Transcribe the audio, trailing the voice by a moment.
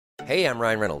Hey, I'm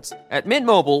Ryan Reynolds. At Mint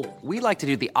Mobile, we like to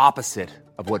do the opposite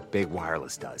of what Big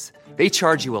Wireless does. They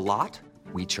charge you a lot,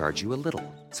 we charge you a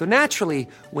little. So naturally,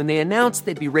 when they announced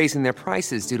they'd be raising their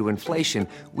prices due to inflation,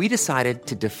 we decided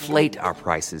to deflate our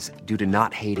prices due to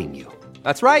not hating you.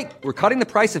 That's right. We're cutting the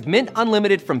price of Mint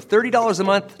Unlimited from $30 a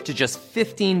month to just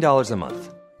 $15 a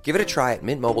month. Give it a try at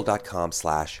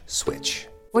mintmobile.com/switch.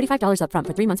 $45 up front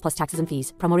for 3 months plus taxes and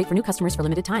fees. Promo rate for new customers for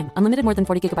limited time. Unlimited more than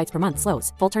 40 gigabytes per month.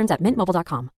 Slows full terms at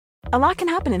mintmobile.com. A lot can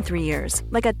happen in 3 years,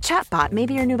 like a chatbot may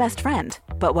be your new best friend.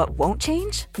 But what won't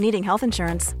change? Needing health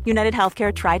insurance. United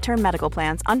Healthcare Tri-Term Medical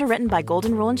Plans, underwritten by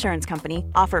Golden Rule Insurance Company,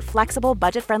 offer flexible,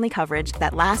 budget-friendly coverage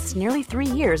that lasts nearly 3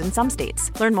 years in some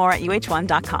states. Learn more at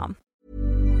uh1.com.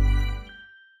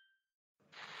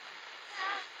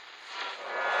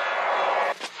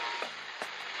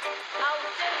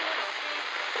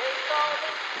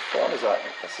 What is that?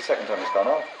 That's the second time it's gone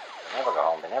off. They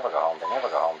never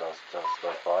go home, those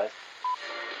boys.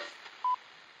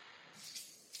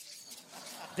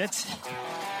 That's...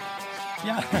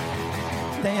 Yeah,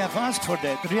 they have asked for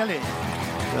that, really.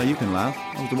 You can laugh.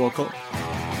 That was the World Cup.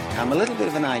 I'm a little bit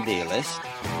of an idealist,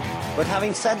 but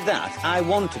having said that, I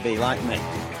want to be like me.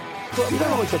 Well, you don't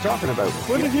know what you're talking about.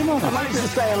 What did you know? I managed to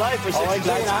stay alive for 6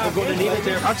 years. I'm going to need it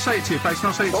there. I'd say it to your face,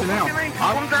 not say it to you now.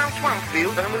 Come down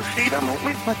Swansfield and we'll see them, won't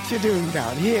we? What you doing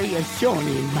down here, you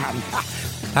shawny man?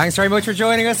 Thanks very much for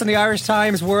joining us on the Irish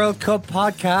Times World Cup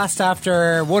podcast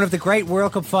after one of the great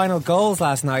World Cup final goals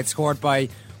last night scored by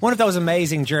one of those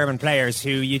amazing German players who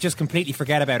you just completely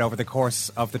forget about over the course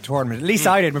of the tournament. At least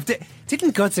I did.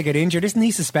 Didn't Götze get injured? Isn't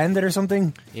he suspended or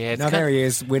something? Yeah. Now there he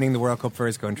is winning the World Cup for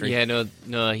his country. Yeah,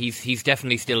 no, he's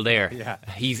definitely still there. Yeah.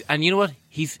 And you know what?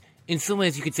 He's, in some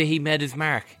ways, you could say he made his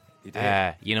mark. He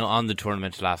did. On the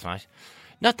tournament last night.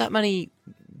 Not that many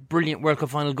brilliant World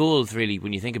Cup final goals, really,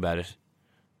 when you think about it.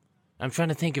 I'm trying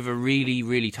to think of a really,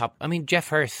 really top... I mean, Jeff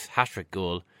Hurst's hat-trick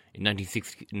goal in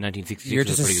 1966. You're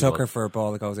just a sucker goal. for a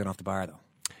ball that goes in off the bar, though.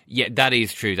 Yeah, that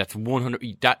is true. That's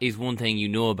 100. That is one thing you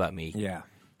know about me. Yeah.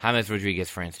 James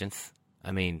Rodriguez, for instance.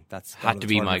 I mean, that's had to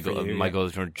be my goal. My goal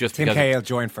is just Tim because Cahill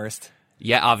joined first.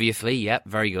 Yeah, obviously. Yeah,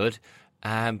 very good.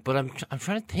 But I'm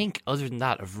trying to think. Other than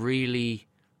that, of really,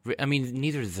 I mean,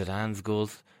 neither of Zidane's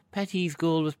goals. Petty's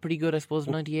goal was pretty good, I suppose.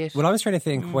 98. Well, I was trying to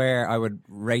think where I would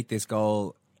rate this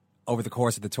goal over the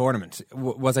course of the tournament.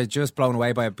 Was I just blown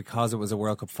away by it because it was a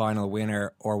World Cup final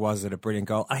winner, or was it a brilliant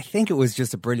goal? I think it was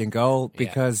just a brilliant goal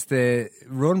because the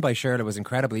run by Schürrle was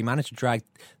incredible. He managed to drag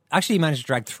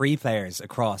 3 players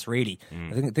across, really.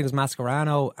 I think it was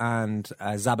Mascherano and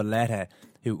Zabaleta,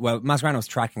 Mascherano was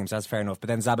tracking him, so that's fair enough, but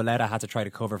then Zabaleta had to try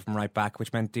to cover from right back,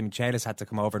 which meant Dimichelis had to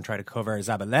come over and try to cover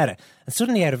Zabaleta. And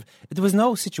suddenly there was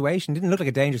no situation, didn't look like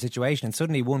a dangerous situation, and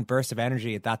suddenly one burst of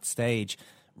energy at that stage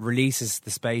releases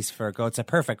the space for Götze.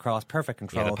 Perfect cross, perfect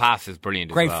control. Yeah, the pass is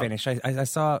brilliant. Great as well. finish. I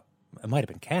saw, it might have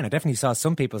been Ken. I definitely saw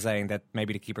some people saying that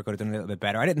maybe the keeper could have done a little bit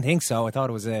better. I didn't think so. I thought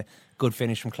it was a good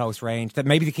finish from close range. That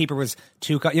maybe the keeper was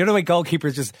too... You know the way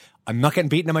goalkeepers just... I'm not getting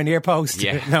beaten in my near post,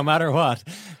 no matter what.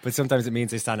 But sometimes it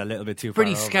means they stand a little bit too far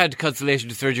Pretty over. scant consolation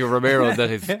to Sergio Romero that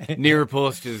his near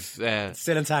post is...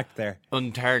 still intact there.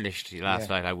 Untarnished last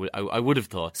night, I would have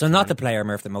thought. So not the player,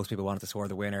 Murph, that most people wanted to score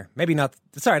the winner. Maybe not...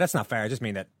 Sorry, that's not fair. I just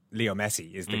mean that Leo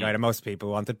Messi is the guy that most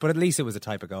people wanted. But at least it was a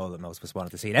type of goal that most of us wanted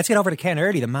to see. Let's get over to Ken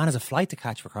Early. The man has a flight to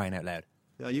catch, for crying out loud.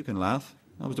 Yeah, you can laugh.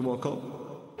 That was the World Cup.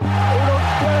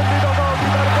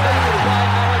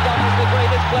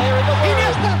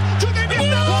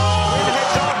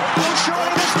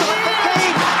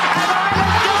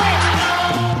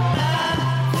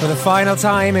 For the final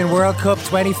time in World Cup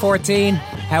 2014,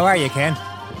 how are you, Ken?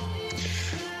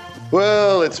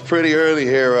 Well, it's pretty early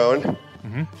here, Owen.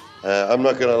 I'm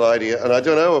not going to lie to you, and I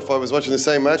don't know if I was watching the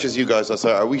same match as you guys.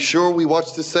 Are we sure we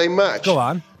watched the same match? Go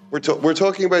on. We're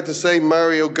talking about the same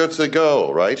Mario Götze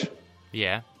goal, right?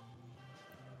 Yeah.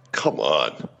 Come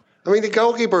on. I mean, the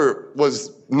goalkeeper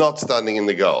was not standing in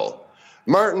the goal.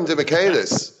 Martin de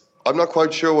Michaelis, I'm not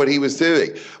quite sure what he was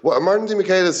doing. Well, Martin de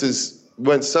Michaelis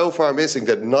went so far missing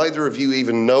that neither of you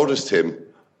even noticed him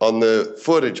on the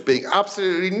footage, being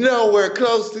absolutely nowhere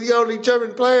close to the only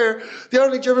German player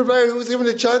who was given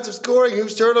a chance of scoring, who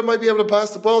Schürrle might be able to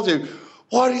pass the ball to.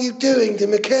 What are you doing to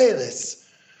Michaelis?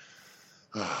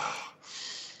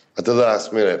 At the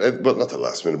last minute, well, not the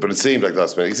last minute, but it seemed like the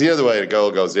last minute. You see the other way, the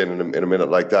goal goes in a minute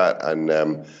like that, and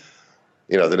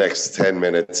the next 10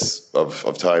 minutes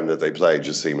of time that they played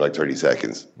just seemed like 30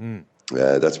 seconds.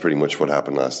 That's pretty much what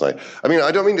happened last night. I mean,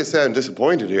 I don't mean to sound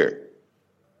disappointed here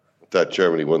that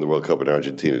Germany won the World Cup and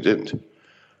Argentina didn't.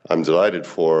 I'm delighted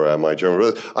for my German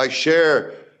brothers. I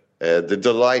share the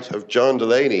delight of John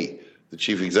Delaney the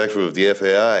chief executive of the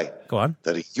FAI, Go on.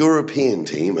 that a European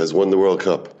team has won the World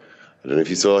Cup. I don't know if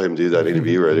you saw him do that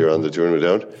interview earlier on the tournament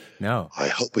down. No. I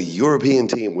hope a European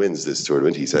team wins this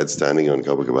tournament, he said, standing on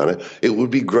Copacabana. It would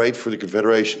be great for the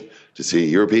Confederation to see a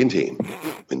European team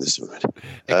win this tournament.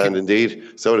 And indeed,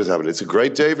 so it has happened. It's a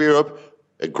great day for Europe,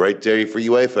 a great day for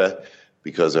UEFA,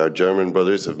 because our German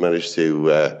brothers have managed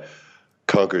to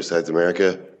conquer South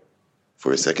America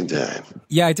for a second time.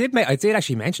 Yeah, I did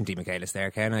actually mention Dean Michaelis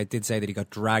there, Ken. I did say that he got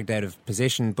dragged out of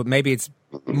position, but maybe it's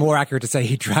more accurate to say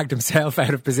he dragged himself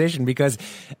out of position, because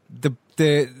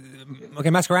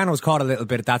Mascherano was caught a little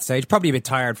bit at that stage, probably a bit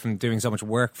tired from doing so much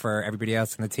work for everybody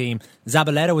else in the team.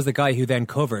 Zabaleta was the guy who then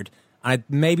covered, and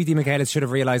maybe Dean Michaelis should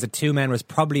have realised that 2 men was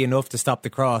probably enough to stop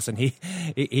the cross, and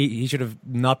he should have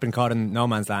not been caught in no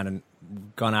man's land and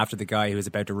gone after the guy who was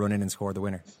about to run in and score the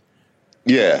winner.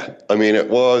 Yeah, I mean,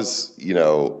 it was,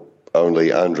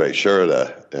 only Andre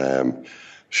Schürrle.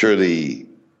 Surely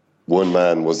one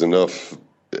man was enough.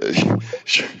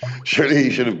 Surely he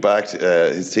should have backed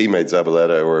his teammate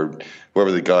Zabaleta or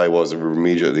whoever the guy was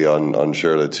immediately on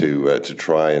Schürrle to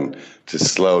try and to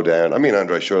slow down. I mean,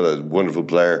 Andre Schürrle, a wonderful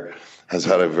player, has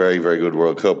had a very, very good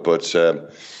World Cup, but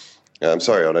I'm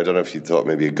sorry, and I don't know if you thought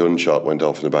maybe a gunshot went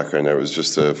off in the background there. It was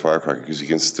just a firecracker, because you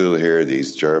can still hear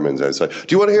these Germans outside. Do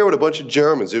you want to hear what a bunch of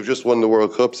Germans who've just won the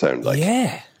World Cup sound like?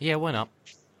 Yeah. Yeah, why not?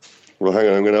 Well, hang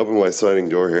on, I'm going to open my sliding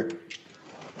door here.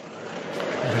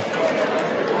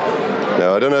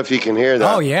 Now, I don't know if you can hear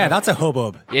that. Oh, yeah, that's a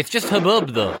hubbub. It's just hubbub,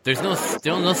 though. There's no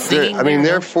singing.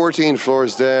 They're 14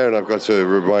 floors down, I've got to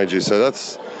remind you, so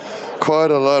that's quite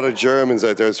a lot of Germans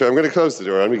out there. So I'm going to close the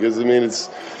door on, because,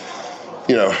 it's...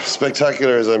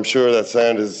 spectacular as I'm sure that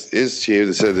sound is to you,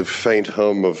 the faint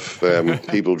hum of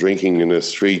people drinking in a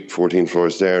street 14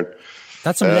 floors down.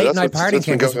 That's some late night partying. That's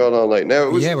been going on all night.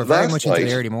 Now, we're very much into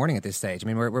the early morning at this stage. I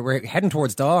mean, we're heading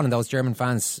towards dawn, and those German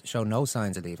fans show no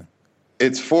signs of leaving.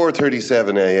 It's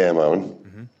 4:37 a.m.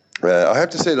 on. I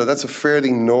have to say, though, that's a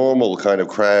fairly normal kind of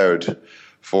crowd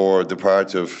for the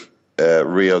part of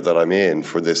Rio that I'm in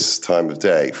for this time of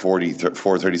day,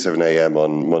 4:37 a.m.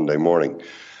 on Monday morning.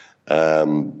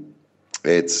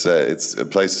 It's a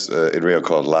place in Rio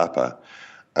called Lapa,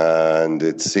 and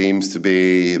it seems to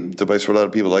be the place where a lot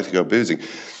of people like to go boozing.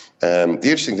 The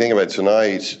interesting thing about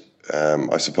tonight,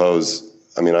 I suppose,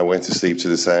 I went to sleep to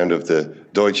the sound of the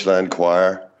Deutschland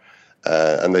choir,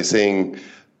 and they sing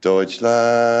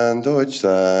Deutschland,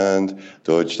 Deutschland,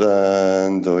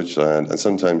 Deutschland, Deutschland, and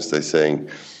sometimes they sing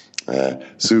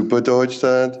Super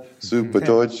Deutschland, Super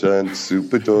Deutschland,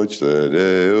 Super Deutschland,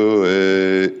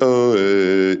 oh, oh,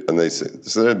 and they sing.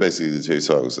 So they're basically the two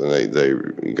songs, and they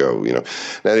go,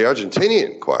 Now the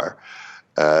Argentinian choir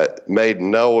made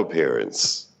no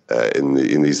appearance in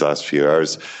these last few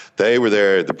hours. They were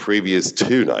there the previous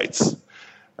 2 nights,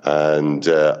 and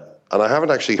I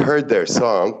haven't actually heard their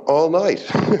song all night.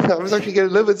 I was actually getting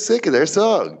a little bit sick of their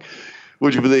song.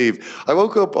 Would you believe? I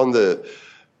woke up on the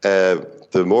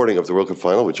morning of the World Cup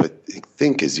final, which I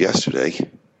think is yesterday.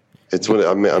 It's when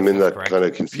I'm in that correct. Kind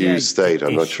of confused state.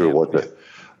 I'm not sure what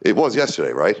it was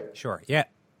yesterday, right? Sure, yeah.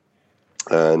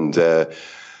 And I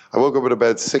woke up at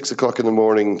about 6 o'clock in the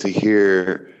morning to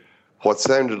hear what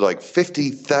sounded like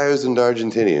 50,000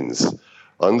 Argentinians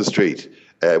on the street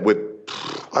with,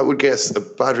 I would guess, a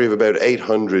battery of about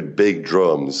 800 big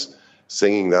drums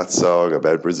singing that song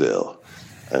about Brazil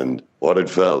and what it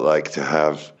felt like to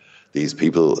have these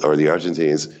people, or the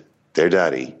Argentinians, their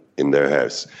daddy in their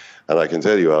house. And I can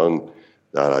tell you, Alan,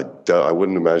 that I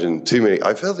wouldn't imagine too many.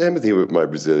 I felt empathy with my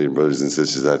Brazilian brothers and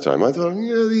sisters at that time. I thought,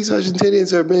 these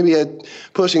Argentinians are maybe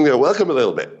pushing their welcome a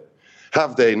little bit.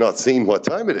 Have they not seen what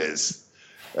time it is?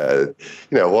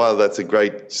 While that's a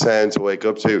great sound to wake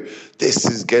up to, this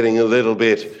is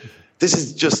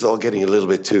just all getting a little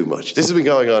bit too much. This has been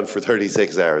going on for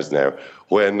 36 hours now.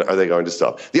 When are they going to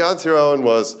stop? The answer, Owen,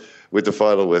 was with the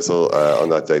final whistle on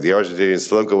that day. The Argentinians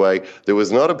slunk away. There was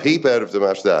not a peep out of them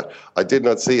after that. I did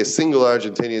not see a single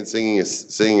Argentinian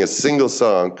singing a single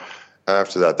song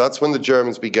after that. That's when the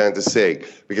Germans began to sing,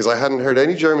 because I hadn't heard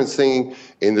any Germans singing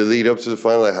in the lead up to the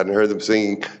final. I hadn't heard them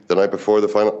singing the night before the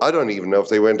final. I don't even know if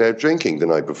they went out drinking the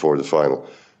night before the final.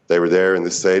 They were there in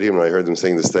the stadium, and I heard them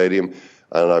sing the stadium,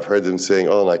 and I've heard them sing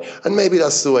all night. And maybe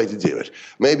that's the way to do it.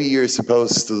 Maybe you're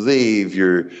supposed to leave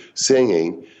your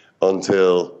singing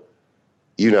until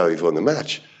you've won the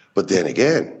match. But then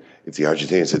again, if the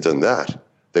Argentinians had done that,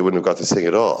 they wouldn't have got to sing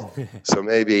at all. So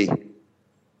maybe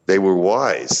they were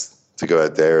wise to go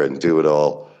out there and do it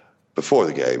all before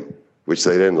the game, which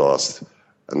they then lost.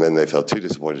 And then they felt too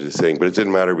disappointed to sing, but it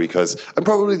didn't matter and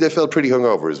probably they felt pretty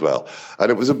hungover as well.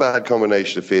 And it was a bad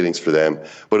combination of feelings for them,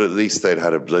 but at least they'd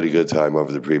had a bloody good time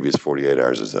over the previous 48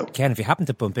 hours or so. Ken, if you happen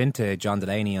to bump into John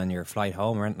Delaney on your flight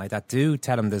home or anything like that, do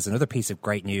tell him there's another piece of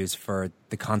great news for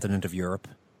the continent of Europe.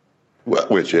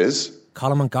 Which is?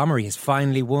 Colin Montgomery has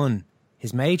finally won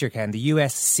his major, Ken, the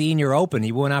US Senior Open.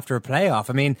 He won after a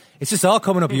playoff. I mean, it's just all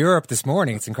coming up Europe this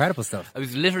morning. It's incredible stuff. It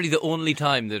was literally the only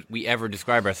time that we ever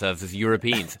describe ourselves as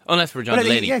Europeans, unless we're John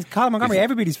Delaney. Yeah, Colin Montgomery,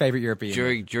 everybody's favourite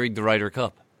European. During the Ryder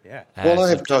Cup. Yeah. Well, I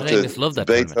have got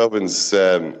Beethoven's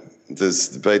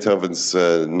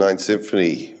Ninth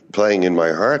Symphony playing in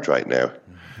my heart right now.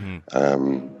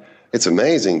 Mm-hmm. It's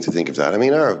amazing to think of that. I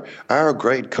mean, our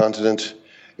great continent,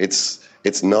 it's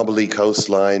knobbly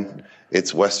coastline,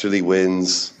 it's westerly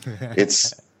winds,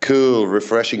 it's cool,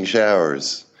 refreshing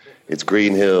showers, it's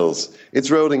green hills, it's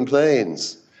rolling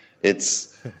plains,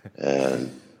 it's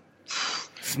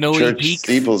snowy church peaks,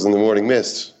 steeples in the morning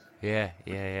mist. Yeah.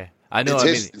 I know.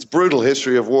 It's brutal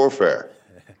history of warfare,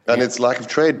 and its lack of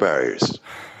trade barriers.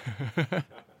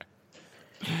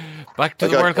 Back to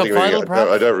the World Cup final,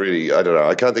 perhaps? I don't know.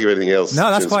 I can't think of anything else. No,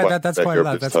 that's quite a lot. That's quite a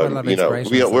lot of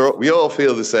inspiration. We all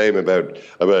feel the same about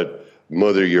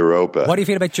Mother Europa. What do you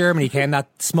feel about Germany, Ken? That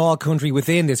small country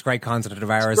within this great continent of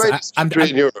ours. It's the greatest country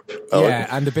in Europe. Yeah,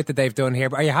 and the bit that they've done here.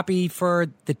 But are you happy for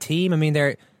the team? I mean,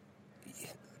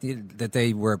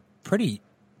 they were pretty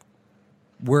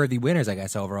worthy winners, I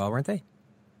guess, overall, weren't they?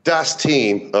 Das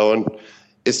Team, Owen,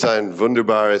 ist ein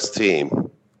wunderbares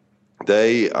Team.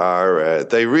 They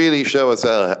really show us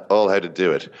all how to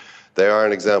do it. They are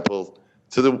an example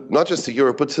not just to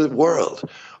Europe, but to the world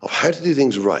of how to do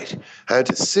things right, how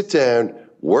to sit down,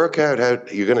 work out how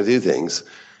you're going to do things,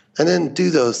 and then do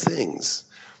those things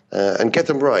and get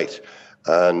them right.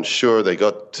 And sure, they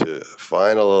got to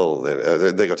final,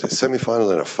 they got to a semi-final,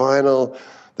 then a final,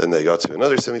 then they got to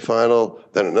another semi-final,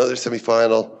 then another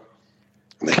semi-final,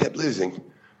 and they kept losing,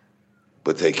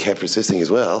 but they kept persisting as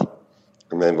well.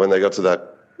 And then when they got to that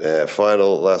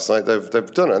final last night,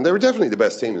 they've done it. And they were definitely the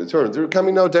best team in the tournament. There can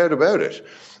be no doubt about it.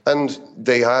 And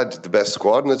they had the best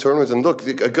squad in the tournament. And look,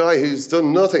 a guy who's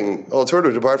done nothing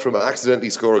alternative apart from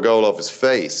accidentally score a goal off his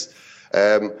face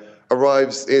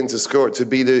arrives in to score, to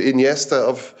be the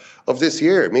Iniesta of this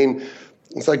year. I mean,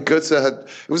 it's like Götze had...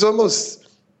 It was almost...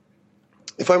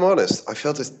 If I'm honest, I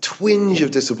felt a twinge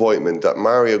of disappointment that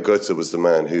Mario Götze was the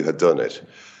man who had done it,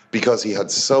 because he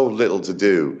had so little to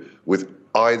do with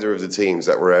either of the teams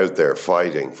that were out there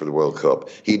fighting for the World Cup.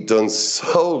 He'd done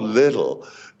so little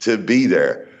to be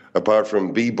there, apart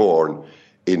from be born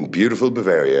in beautiful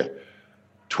Bavaria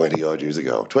 20-odd years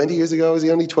ago. 20 years ago? Is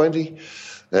he only 20?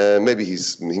 Maybe he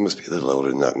must be a little older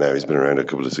than that now. He's been around a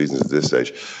couple of seasons at this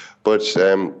stage. But,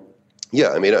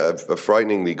 yeah, I mean, a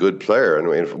frighteningly good player.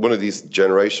 I mean, one of these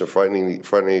generation of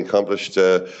frighteningly accomplished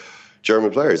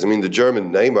German players. I mean, the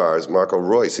German Neymar is Marco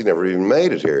Reus. He never even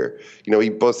made it here. You know, he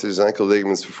busted his ankle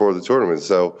ligaments before the tournament.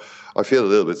 So I feel a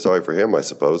little bit sorry for him, I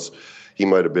suppose. He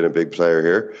might have been a big player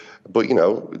here. But, you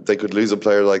know, they could lose a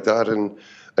player like that and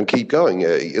keep going.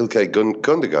 Ilkay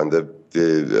Gundogan,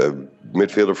 the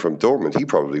midfielder from Dortmund, he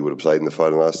probably would have played in the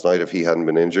final last night if he hadn't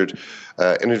been injured.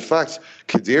 And in fact,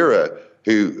 Khedira,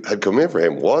 who had come in for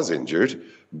him, was injured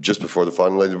just before the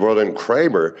final. They brought in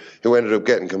Kramer, who ended up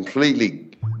getting completely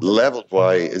levelled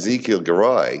by Ezekiel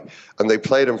Garay, and they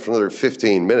played him for another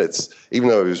 15 minutes, even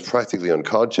though he was practically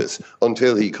unconscious,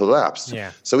 until he collapsed.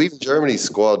 Yeah. So even Germany's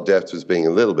squad depth was being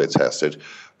a little bit tested.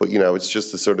 But, you know, it's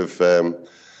just the sort of,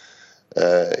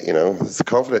 you know, it's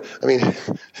confident. I mean,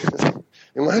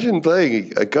 imagine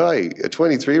playing a guy, a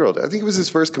 23-year-old. I think it was his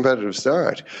first competitive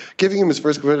start. Giving him his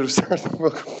first competitive start in the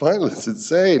World Cup final is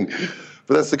insane.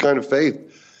 But that's the kind of faith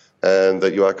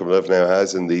that Joachim Löw now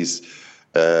has in these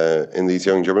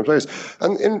young German players.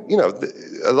 And you know,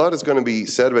 a lot is going to be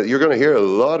said about it. You're going to hear a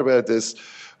lot about this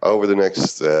over the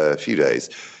next few days.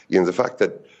 You know, the fact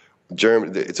that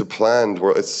Germany, it's a planned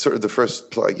world. It's sort of the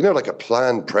first, you know, like a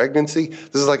planned pregnancy.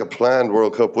 This is like a planned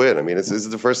World Cup win. I mean, is it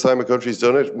the first time a country's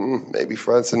done it? Maybe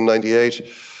France in '98.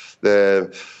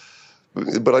 But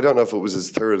I don't know if it was as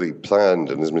thoroughly planned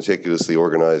and as meticulously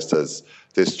organised as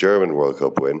this German World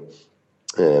Cup win.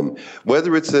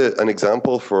 Whether it's an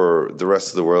example for the rest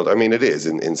of the world, I mean, it is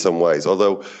in some ways,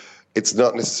 although it's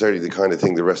not necessarily the kind of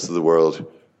thing the rest of the world,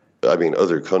 I mean,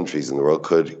 other countries in the world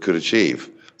could achieve.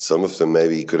 Some of them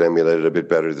maybe could emulate it a bit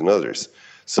better than others.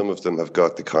 Some of them have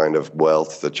got the kind of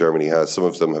wealth that Germany has. Some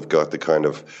of them have got the kind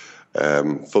of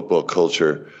football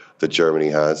culture that Germany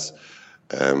has.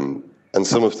 And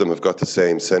some of them have got the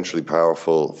same centrally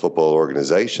powerful football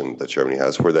organisation that Germany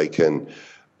has, where they can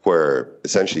where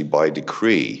essentially by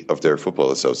decree of their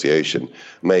football association,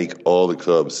 make all the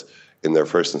clubs in their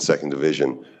first and second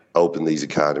division open these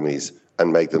academies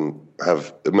and make them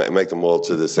all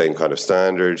to the same kind of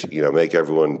standard, make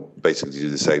everyone basically do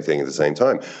the same thing at the same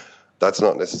time. That's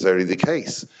not necessarily the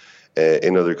case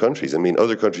in other countries. I mean,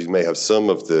 other countries may have some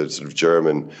of the sort of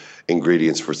German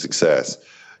ingredients for success,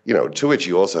 to which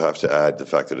you also have to add the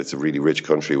fact that it's a really rich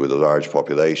country with a large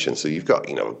population. So you've got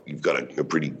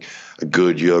a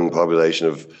good young population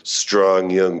of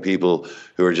strong young people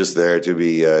who are just there to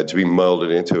be molded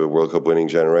into a World Cup winning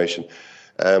generation.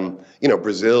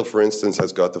 Brazil, for instance,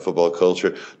 has got the football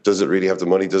culture. Does it really have the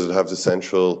money? Does it have the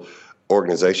central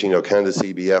organization? Can the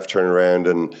CBF turn around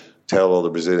and tell all the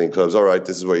Brazilian clubs, all right,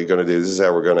 this is what you're going to do. This is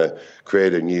how we're going to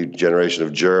create a new generation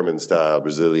of German-style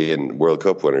Brazilian World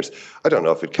Cup winners. I don't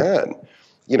know if it can.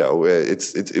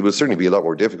 It will certainly be a lot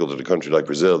more difficult in a country like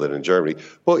Brazil than in Germany.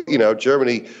 But,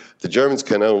 Germany, the Germans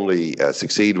can only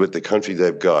succeed with the country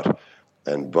they've got.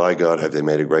 And by God, have they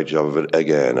made a great job of it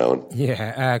again, Owen.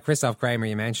 Yeah, Christoph Kramer,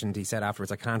 you mentioned, he said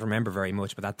afterwards, I can't remember very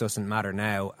much, but that doesn't matter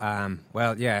now.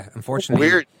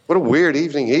 Unfortunately. What a weird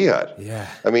evening he had. Yeah.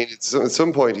 I mean, at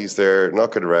some point he's there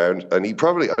knocking around, and he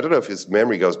probably, I don't know if his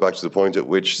memory goes back to the point at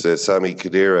which Sami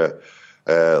Khedira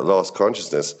lost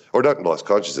consciousness, or not lost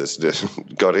consciousness,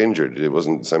 got injured. It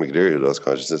wasn't Sami Khedira who lost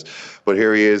consciousness. But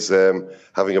here he is,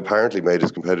 having apparently made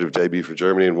his competitive debut for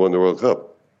Germany and won the World Cup.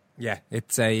 Yeah,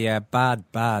 it's a bad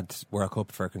World Cup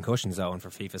for concussion zone,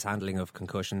 for FIFA's handling of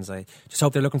concussions. I just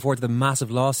hope they're looking forward to the massive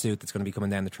lawsuit that's going to be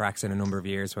coming down the tracks in a number of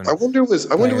years. I wonder was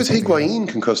Higuain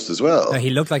concussed as well? No,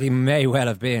 he looked like he may well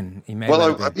have been.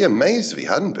 I'd be amazed if he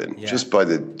hadn't been, just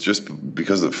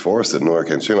because of the force that Neuer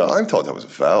came through. I thought that was a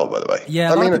foul, by the way.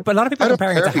 Yeah, a lot of people are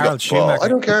comparing it to Harold Schumacher. I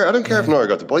don't care if Neuer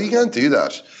got the ball. You can't do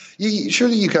that.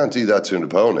 Surely you can't do that to an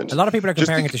opponent. A lot of people are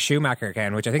comparing it to Schumacher,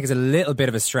 Ken, which I think is a little bit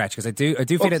of a stretch, because I do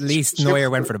feel at least Neuer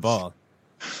went for the ball.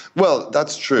 Well,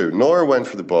 that's true. Neuer went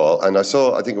for the ball, and I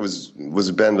think it was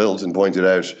Ben Littleton pointed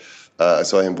out. I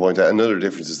saw him point out another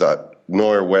difference is that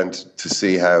Neuer went to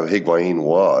see how Higuain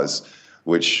was,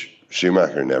 which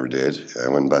Schumacher never did.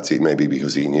 When Batty, maybe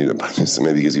because he knew that,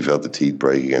 maybe because he felt the teeth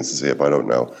break against his hip. I don't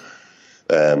know.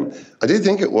 I did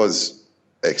think it was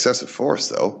excessive force,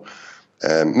 though.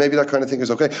 Maybe that kind of thing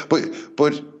is okay, but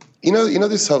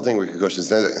this whole thing with concussions.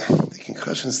 Now, the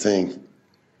concussions thing,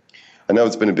 I know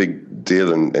it's been a big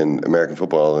deal in American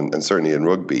football and certainly in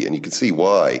rugby, and you can see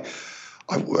why.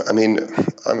 I mean,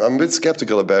 I'm a bit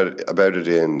sceptical about it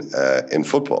in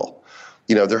football.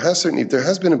 There has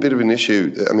been a bit of an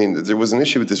issue. I mean, there was an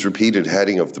issue with this repeated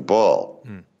heading of the ball,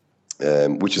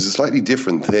 which is a slightly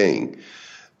different thing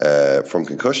from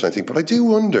concussion, I think. But I do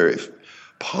wonder if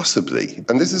possibly,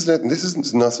 and this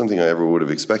is not something I ever would have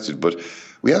expected, but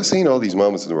we have seen all these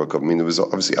moments in the World Cup. I mean, there was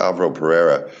obviously Alvaro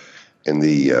Pereira in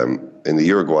the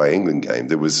Uruguay-England game.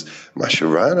 There was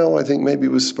Mascherano, I think maybe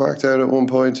was sparked out at one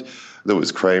point. There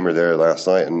was Kramer there last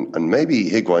night, and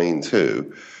maybe Higuain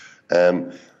too.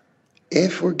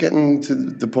 If we're getting to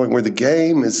the point where the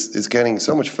game is getting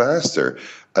so much faster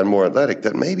and more athletic,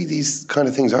 that maybe these kind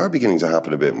of things are beginning to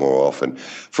happen a bit more often.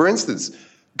 For instance,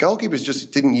 goalkeepers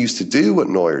just didn't used to do what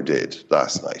Neuer did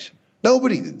last night.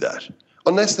 Nobody did that.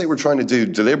 Unless they were trying to do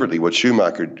deliberately what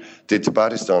Schumacher did to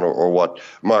Battiston or what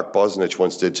Mark Bosnich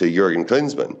once did to Jurgen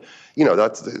Klinsmann.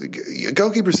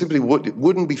 Goalkeepers simply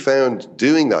wouldn't be found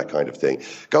doing that kind of thing.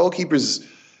 Goalkeepers,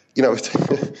 there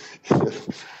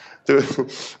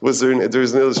was an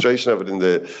illustration of it in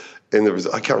the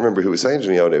I can't remember who was saying to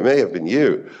me, it may have been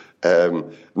you.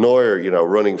 Neuer,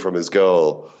 running from his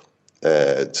goal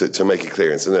to make a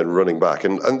clearance and then running back.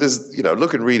 And there's,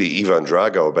 looking really Ivan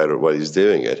Drago about it while he's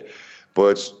doing it.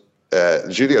 But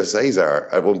Julio Cesar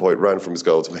at one point ran from his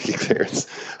goal to make a clearance.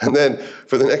 And then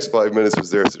for the next 5 minutes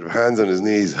was there sort of hands on his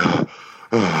knees.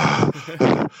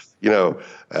 The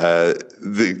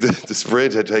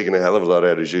sprint had taken a hell of a lot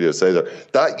out of Julio Cesar.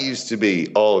 That used to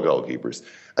be all goalkeepers.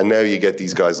 And now you get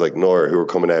these guys like Neuer who are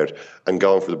coming out and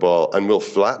going for the ball and will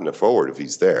flatten it forward if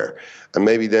he's there. And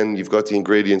maybe then you've got the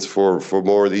ingredients for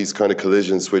more of these kind of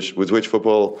collisions with which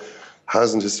football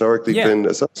hasn't historically been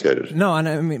associated. No, and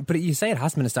I mean, but you say it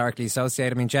hasn't been historically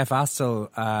associated. I mean, Jeff Astle,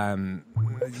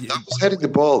 that was heading the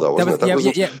ball, though,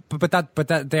 wasn't it? But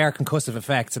that they are concussive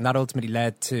effects, and that ultimately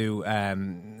led to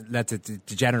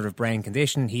degenerative brain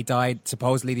condition. He died.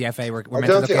 Supposedly, the FA were meant to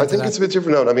look into that. I think it's a bit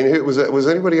different now. I mean, was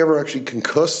anybody ever actually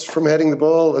concussed from heading the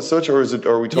ball as such, or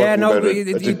are we talking about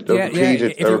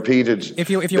a repeated? If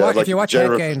you watch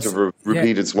head games,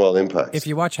 repeated small impacts. If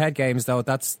you watch head games, though,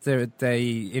 they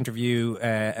interviewed to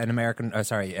an American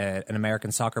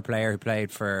soccer player who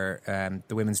played for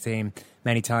the women's team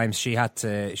many times.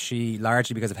 She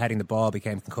largely because of heading the ball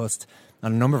became concussed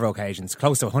on a number of occasions,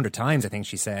 close to 100 times, I think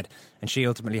she said, and she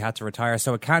ultimately had to retire.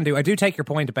 So it can do. I do take your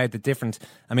point about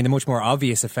the much more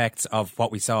obvious effects of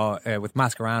what we saw with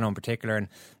Mascherano in particular, and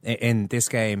in this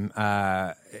game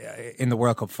in the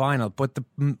World Cup final. But the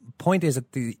point is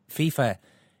that the FIFA,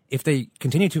 if they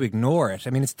continue to ignore it,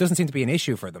 it doesn't seem to be an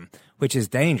issue for them, which is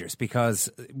dangerous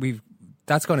because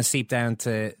that's going to seep down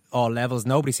to all levels.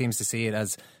 Nobody seems to see it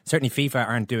as, certainly FIFA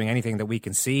aren't doing anything that we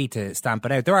can see to stamp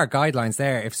it out. There are guidelines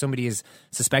there. If somebody is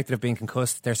suspected of being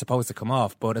concussed, they're supposed to come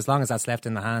off. But as long as that's left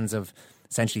in the hands of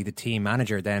essentially the team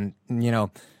manager, then, it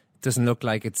doesn't look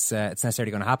like it's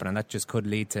necessarily going to happen. And that just could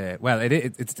lead to,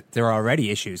 there are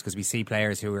already issues because we see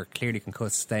players who are clearly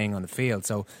concussed staying on the field.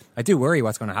 So I do worry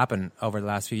what's going to happen over the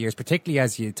last few years, particularly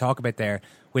as you talk about there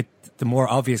with the more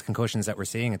obvious concussions that we're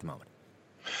seeing at the moment.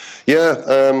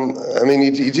 Yeah,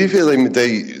 you do feel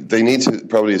they need to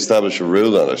probably establish a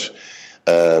rule on it.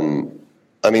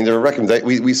 There were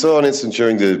we saw an instance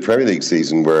during the Premier League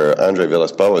season where Andre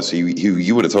Villas-Boas, who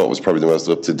you would have thought was probably the most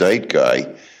up-to-date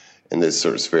guy in this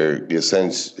sort of sphere, he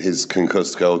sent his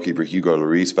concussed goalkeeper Hugo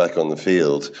Lloris back on the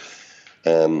field.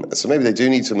 So maybe they do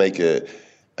need to make a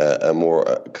more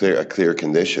clear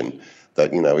condition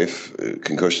that, if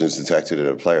concussion is detected in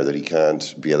a player, that he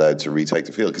can't be allowed to retake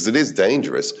the field, because it is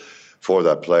dangerous for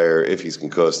that player if he's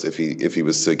concussed, if he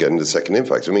was to get into second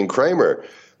impact. Kramer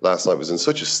last night was in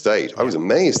such a state. I was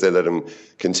amazed they let him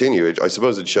continue. I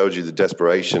suppose it showed you the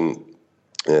desperation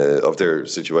of their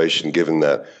situation, given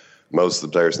that most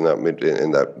of the players although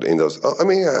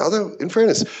in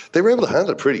fairness, they were able to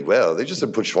handle it pretty well. They just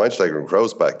had put Schweinsteiger and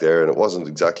Kroos back there, and it wasn't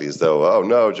exactly as though, oh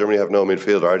no, Germany have no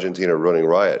midfield, Argentina are running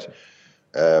riot.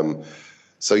 If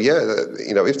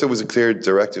there was a clear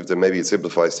directive, then maybe it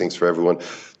simplifies things for everyone.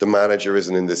 The manager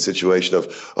isn't in this situation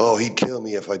of, oh, he'd kill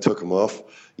me if I took him off,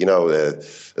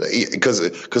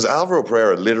 because Alvaro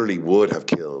Pereira literally would have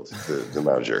killed the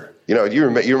manager. You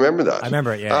remember that? I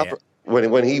remember it. Yeah.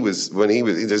 When he was, there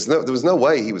was no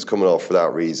way he was coming off for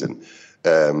that reason.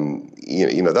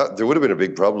 That there would have been a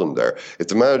big problem there if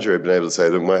the manager had been able to say,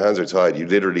 look, my hands are tied, you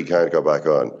literally can't go back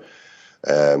on.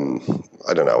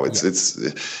 I don't know.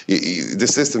 The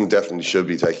system definitely should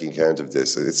be taking account of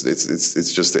this. At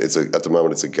the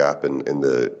moment it's a gap in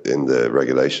the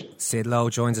regulation. Sid Lowe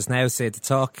joins us now, Sid, to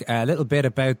talk a little bit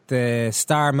about the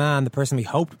star man, the person we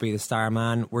hoped to be the star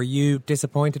man. Were you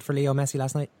disappointed for Leo Messi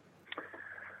last night?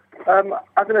 I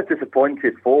don't know,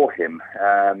 disappointed for him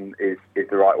is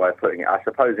the right way of putting it. I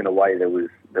suppose in a way there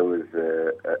was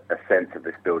a sense of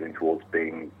this building towards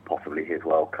being possibly his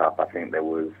World Cup. I think there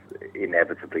was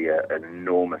inevitably an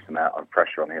enormous amount of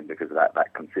pressure on him because of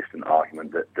that consistent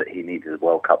argument that he needed a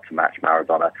World Cup to match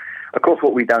Maradona. Of course,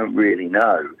 what we don't really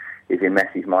know is in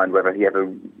Messi's mind whether he ever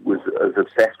was as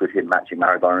obsessed with him matching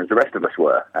Maradona as the rest of us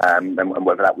were, and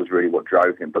whether that was really what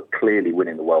drove him. But clearly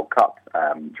winning the World Cup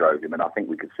drove him, and I think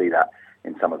we could see that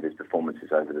in some of his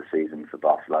performances over the season for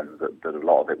Barcelona, that a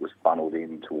lot of it was funneled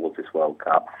in towards this World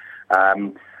Cup.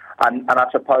 And I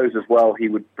suppose as well he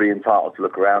would be entitled to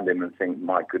look around him and think,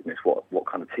 my goodness, what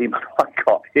kind of team have I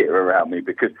got here around me?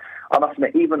 Because I must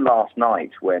admit, even last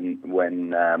night when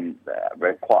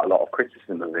read quite a lot of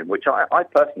criticism of him, which I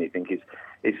personally think is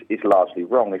largely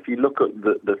wrong. If you look at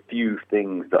the few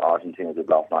things that Argentina did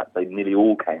last night, they nearly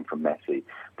all came from Messi.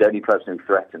 The only person who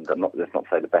threatened, let's not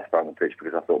say the best player on the pitch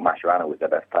because I thought Mascherano was their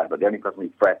best player, but the only person who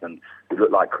threatened, who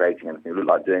looked like creating anything, who looked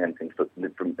like doing anything,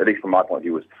 at least from my point of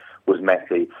view, was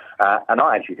Messi. And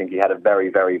I actually think he had a very,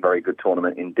 very, very good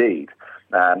tournament indeed.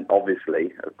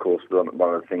 Obviously, of course, one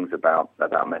of the things about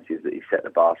Messi is that he set the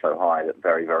bar so high that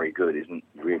very, very good isn't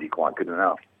really quite good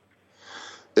enough.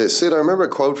 Sid, I remember a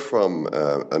quote from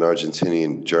an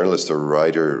Argentinian journalist or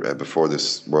writer before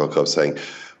this World Cup saying,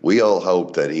 we all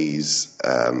hope that he's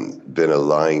been a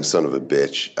lying son of a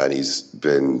bitch and he's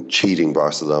been cheating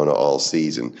Barcelona all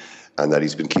season, and that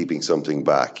he's been keeping something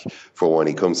back for when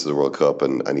he comes to the World Cup,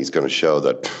 and he's going to show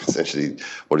that essentially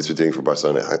what he's been doing for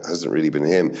Barcelona hasn't really been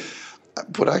him.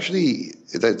 But actually,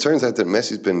 it turns out that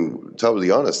Messi's been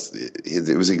totally honest.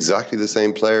 It was exactly the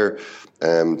same player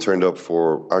turned up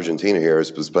for Argentina here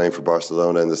as was playing for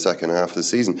Barcelona in the second half of the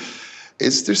season.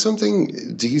 Is there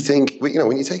something, do you think,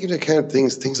 when you take into account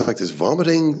things like this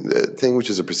vomiting thing,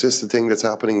 which is a persistent thing that's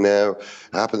happening now,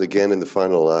 happened again in the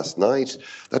final last night,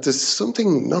 that there's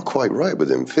something not quite right with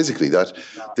him physically, that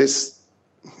this...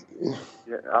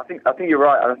 Yeah, I think you're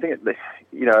right. I think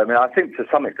I think to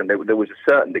some extent there was a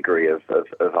certain degree of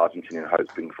Argentinian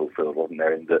hopes being fulfilled, wasn't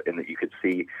there? In that you could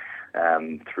see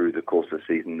through the course of the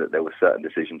season that there were certain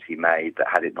decisions he made that,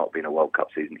 had it not been a World Cup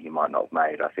season, he might not have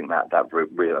made. I think that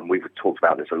and we've talked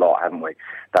about this a lot, haven't we?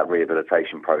 That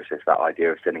rehabilitation process, that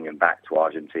idea of sending him back to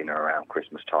Argentina around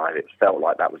Christmas time, it felt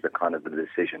like that was the kind of the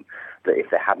decision that if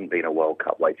there hadn't been a World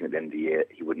Cup waiting at the end of the year,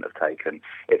 he wouldn't have taken.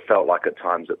 It felt like at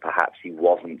times that perhaps he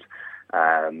wasn't.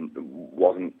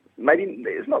 Maybe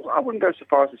it's not. I wouldn't go so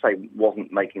far as to say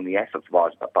wasn't making the effort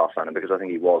for Barcelona, because I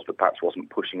think he was, but perhaps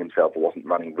wasn't pushing himself or wasn't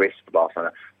running risks for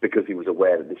Barcelona because he was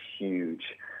aware that this huge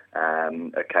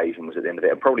occasion was at the end of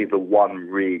it, and probably the one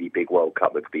really big World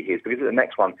Cup that could be his, because at the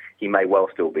next one he may well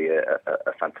still be a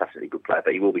fantastically good player,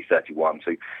 but he will be 31,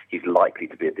 so he's likely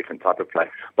to be a different type of player.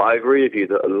 But I agree with you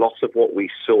that a lot of what we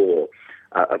saw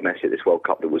of Messi at this World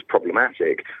Cup that was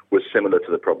problematic was similar to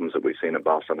the problems that we've seen at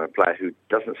Barcelona. A player who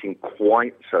doesn't seem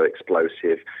quite so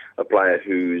explosive, a player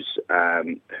who's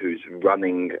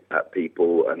running at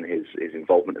people, and his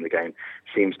involvement in the game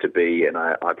seems to be, and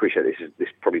I appreciate this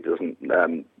probably doesn't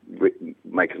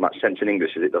make as much sense in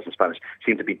English as it does in Spanish,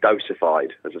 seemed to be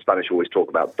dosified, as the Spanish always talk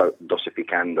about,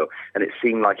 dosificando, and it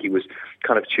seemed like he was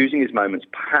kind of choosing his moments,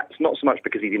 perhaps not so much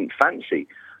because he didn't fancy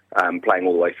playing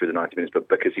all the way through the 90 minutes, but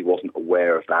because he wasn't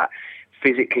aware of that.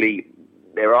 Physically,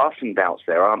 there are some doubts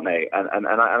there, aren't they? And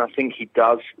I think he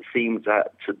does seem to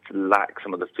lack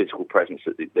some of the physical presence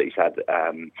that he's had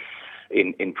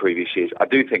in previous years. I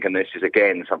do think, and this is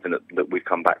again something that we've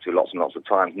come back to lots and lots of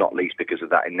times, not least because of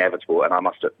that inevitable, and I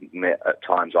must admit at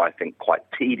times I think quite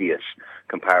tedious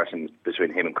comparisons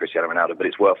between him and Cristiano Ronaldo, but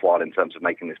it's worthwhile in terms of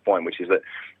making this point, which is that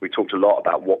we talked a lot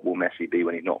about what will Messi be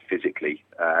when he's not physically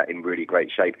in really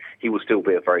great shape. He will still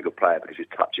be a very good player because his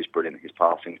touch is brilliant, his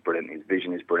passing is brilliant, his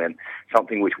vision is brilliant,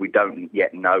 something which we don't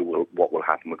yet know what will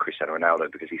happen with Cristiano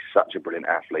Ronaldo because he's such a brilliant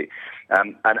athlete.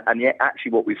 And yet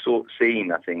actually what we've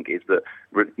seen, I think, is that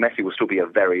Messi will still be a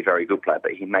very, very good player,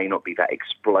 but he may not be that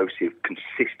explosive,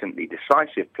 consistently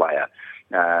decisive player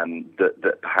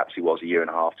that perhaps he was a year and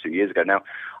a half, 2 years ago. Now,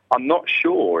 I'm not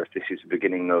sure if this is the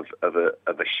beginning of a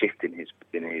shift in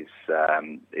his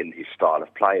style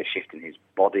of play, a shift in his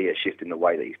body, a shift in the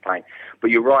way that he's playing.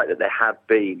 But you're right that there have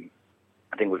been,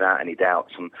 I think without any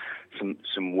doubt,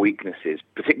 some weaknesses,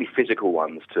 particularly physical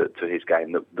ones, to his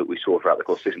game that we saw throughout the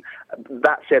course of the season.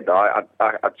 That said, though,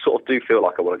 I sort of do feel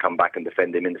like I want to come back and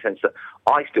defend him in the sense that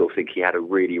I still think he had a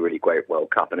really, really great World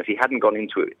Cup. And if he hadn't gone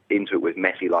into it with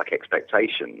Messi-like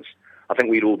expectations, I think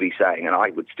we'd all be saying, and I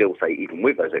would still say, even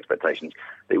with those expectations,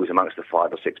 that he was amongst the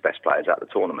 5 or 6 best players at the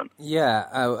tournament. Yeah,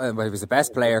 well, he was the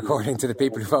best player according to the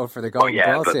people who vote for the Golden Ball.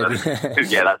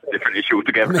 Yeah, that's a different issue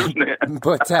altogether, isn't it?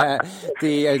 But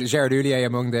the Gerard Houllier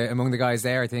among the guys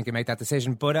there, I think, can make that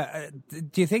decision. But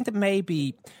do you think that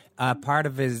maybe part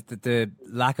of the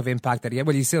lack of impact that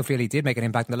you still feel he did make an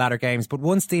impact in the latter games, but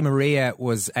once Di Maria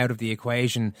was out of the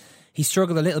equation, he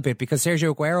struggled a little bit because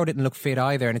Sergio Aguero didn't look fit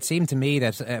either, and it seemed to me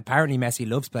that apparently Messi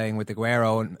loves playing with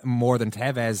Aguero more than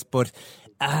Tevez, but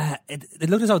it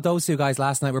looked as though those two guys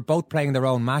last night were both playing their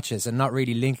own matches and not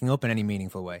really linking up in any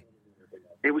meaningful way.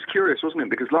 It was curious, wasn't it?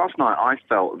 Because last night I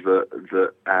felt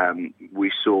that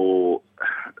we saw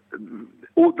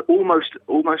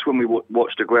almost when we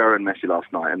watched Aguero and Messi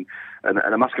last night, and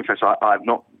I must confess I've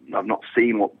not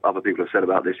seen what other people have said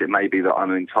about this. It may be that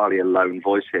I'm an entirely a lone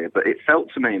voice here, but it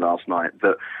felt to me last night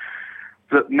that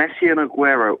Messi and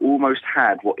Aguero almost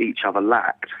had what each other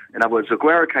lacked. In other words,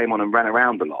 Aguero came on and ran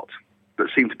around a lot, but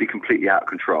seemed to be completely out of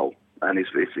control. And his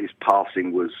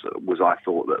passing was I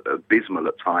thought, that abysmal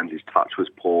at times. His touch was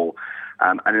poor,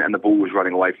 and the ball was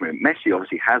running away from him. Messi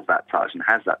obviously has that touch and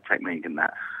has that technique and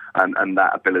that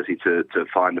ability to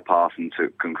find a pass and to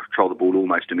control the ball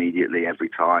almost immediately every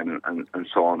time and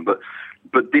so on.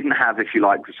 But didn't have, if you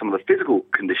like, some of the physical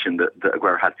condition that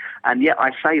Aguero had. And yet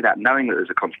I say that knowing that there's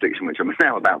a contradiction which I'm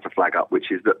now about to flag up,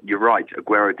 which is that you're right,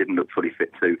 Aguero didn't look fully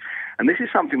fit too. And this is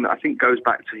something that I think goes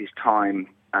back to his time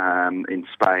in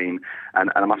Spain, and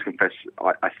I must confess,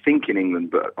 I think in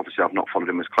England, but obviously I've not followed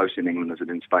him as closely in England as I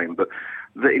did in Spain, but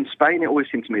that in Spain it always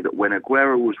seemed to me that when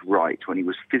Aguero was right, when he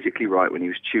was physically right, when he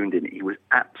was tuned in, he was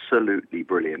absolutely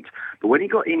brilliant. But when he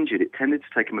got injured, it tended to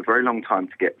take him a very long time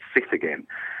to get fit again.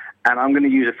 And I'm going to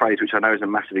use a phrase which I know is a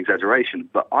massive exaggeration,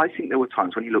 but I think there were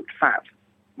times when he looked fat,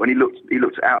 when he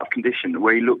looked out of condition,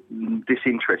 where he looked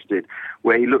disinterested,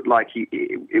 where he looked like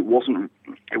it wasn't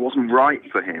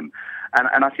right for him.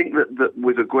 And I think that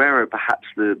with Aguero, perhaps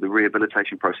the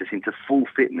rehabilitation process into full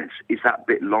fitness is that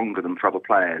bit longer than for other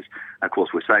players. And of course,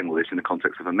 we're saying all this in the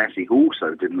context of a Messi who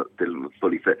also didn't look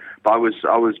fully fit. But I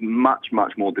was much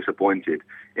more disappointed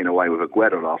in a way with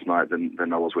Aguero last night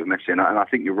than I was with Messi. And I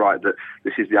think you're right that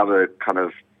this is the other kind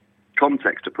of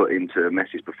context to put into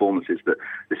Messi's performances, that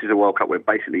this is a World Cup where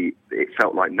basically it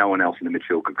felt like no one else in the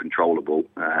midfield could control the ball.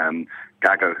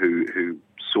 Gago, who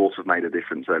sort of made a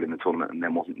difference early in the tournament and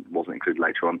then wasn't included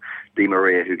later on. Di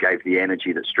Maria, who gave the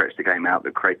energy that stretched the game out,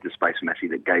 that created the space for Messi,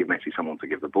 that gave Messi someone to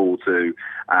give the ball to,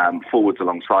 forwards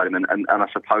alongside him. And I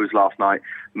suppose last night,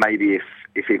 maybe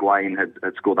if Higuain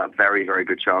had scored that very, very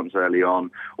good chance early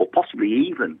on, or possibly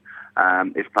even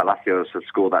if Palacios had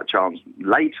scored that chance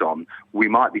late on, we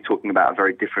might be talking about a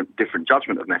very different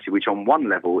judgment of Messi, which on one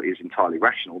level is entirely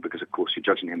rational because, of course, you're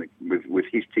judging him with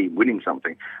his team winning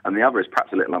something, and the other is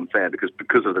perhaps a little unfair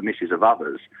because of the misses of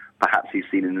others, perhaps he's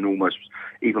seen in an almost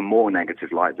even more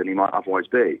negative light than he might otherwise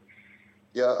be.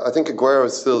 Yeah, I think Aguero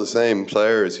is still the same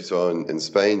player as you saw in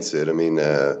Spain, Sid. I mean,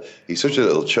 he's such a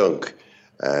little chunk.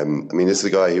 I mean, this is a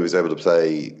guy who was able to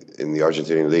play in the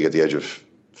Argentinian league at the age of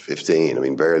 15, I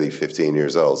mean, barely 15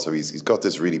 years old. So he's got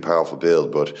this really powerful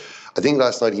build. But I think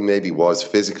last night he maybe was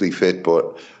physically fit,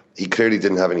 but he clearly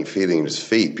didn't have any feeling in his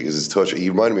feet because his touch, he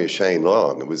reminded me of Shane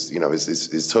Long. It was,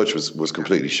 his touch was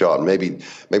completely shot. And maybe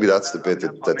that's the bit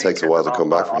that takes a while to come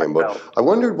back for him. But I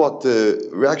wondered what the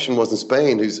reaction was in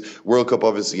Spain, whose World Cup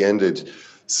obviously ended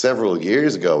several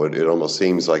years ago. It almost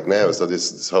seems like now. So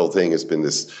this whole thing has been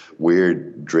this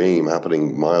weird dream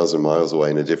happening miles and miles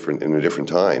away in a different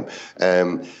time.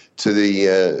 To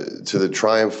the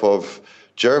triumph of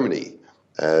Germany,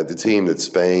 the team that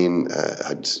Spain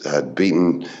had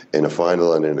beaten in a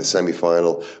final and in a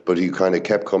semi-final, but who kind of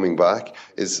kept coming back.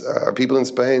 Are people in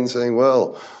Spain saying,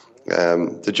 well,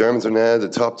 the Germans are now the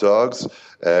top dogs,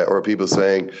 or are people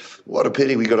saying, what a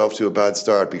pity we got off to a bad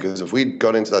start, because if we'd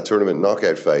got into that tournament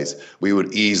knockout phase, we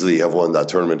would easily have won that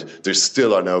tournament. There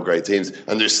still are no great teams,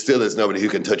 and there still is nobody who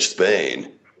can touch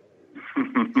Spain.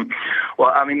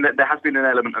 Well, I mean, there has been an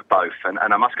element of both, and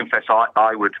I must confess,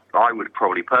 I would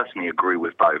probably personally agree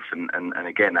with both, and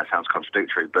again, that sounds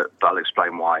contradictory, but I'll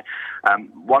explain why.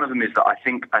 One of them is that I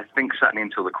think certainly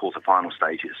until the quarter-final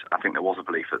stages, I think there was a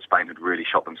belief that Spain had really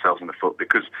shot themselves in the foot,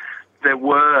 because there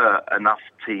were enough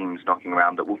teams knocking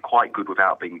around that were quite good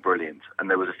without being brilliant,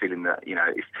 and there was a feeling that,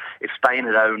 if Spain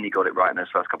had only got it right in those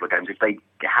first couple of games, if they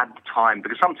had the time,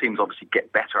 because some teams obviously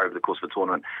get better over the course of the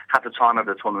tournament, had the time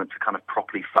over the tournament to kind of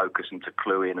properly focus and to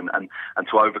clue in and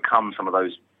to overcome some of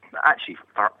those actually,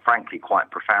 frankly,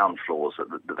 quite profound flaws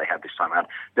that they had this time around,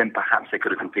 then perhaps they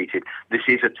could have competed. This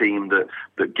is a team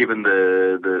that given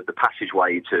the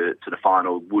passageway to the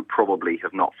final, would probably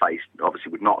have not faced,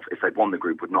 obviously would not, if they'd won the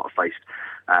group, would not have faced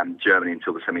Germany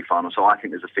until the semi-final. So I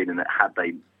think there's a feeling that had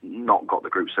they not got the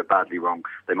group so badly wrong,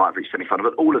 they might have reached semi-final.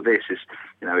 But all of this is,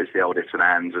 it's the old ifs and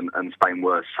ands, and Spain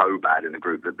were so bad in the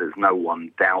group that there's no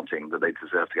one doubting that they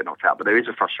deserve to get knocked out. But there is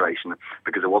a frustration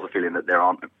because there was a feeling that there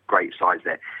aren't great sides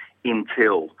there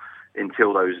until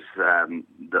those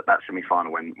that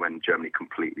semi-final when Germany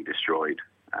completely destroyed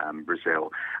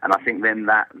Brazil. And I think then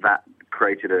that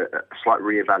created a slight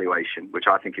re-evaluation, which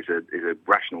I think is a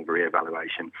rational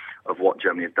re-evaluation of what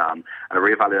Germany had done, and a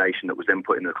re-evaluation that was then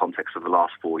put in the context of the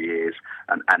last 4 years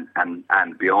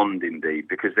and beyond, indeed,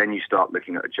 because then you start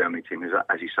looking at a Germany team who's,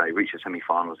 as you say, reached the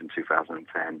semi-finals in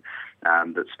 2010,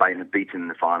 that Spain had beaten in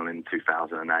the final in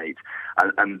 2008,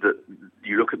 and that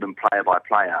you look at them player by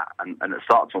player, and at the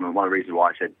start of the tournament, one of the reasons why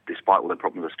I said, despite all the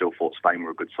problems, I still thought Spain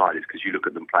were a good side, is because you look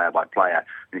at them player by player,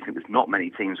 and you think there's not many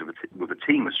teams with a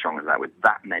team as strong as that, with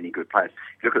that many good players.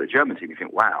 You look at the German team, you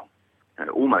think, wow,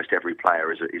 almost every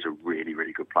player is a really,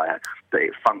 really good player.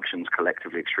 It functions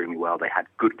collectively extremely well. They had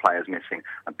good players missing,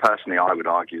 and personally, I would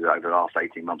argue that over the last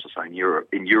 18 months or so in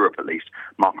Europe at least,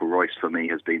 Marco Reus for me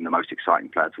has been the most exciting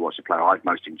player to watch, the player I've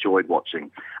most enjoyed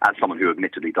watching, as someone who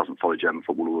admittedly doesn't follow German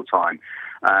football all the time.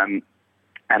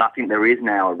 And I think there is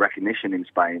now a recognition in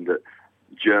Spain that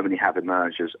Germany have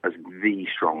emerged as the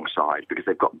strong side because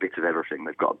they've got a bit of everything.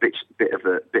 They've got a bit of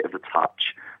the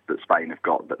touch that Spain have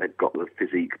got, but they've got the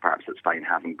physique perhaps that Spain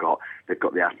haven't got. They've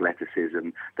got the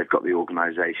athleticism. They've got the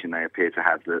organisation. They appear to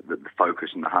have the focus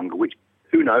and the hunger, which,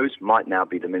 who knows, might now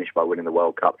be diminished by winning the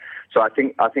World Cup. So I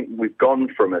think we've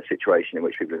gone from a situation in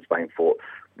which people in Spain thought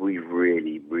we've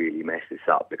really, really messed this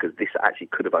up because this actually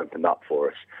could have opened up for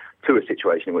us, to a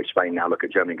situation in which Spain now look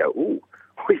at Germany and go, ooh,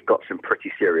 we've got some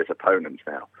pretty serious opponents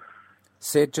now.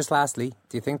 Sid, just lastly,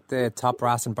 do you think the top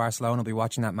brass in Barcelona will be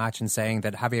watching that match and saying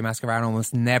that Javier Mascherano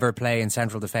must never play in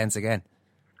central defence again?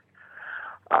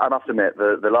 I must admit,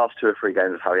 the last 2 or 3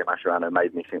 games of Javier Mascherano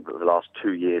made me think that the last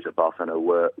 2 years of Barcelona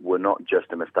were not just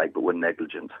a mistake, but were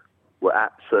negligent. Were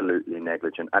absolutely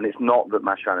negligent. And it's not that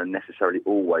Mascherano necessarily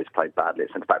always played badly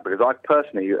at centre-back, because I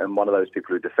personally am one of those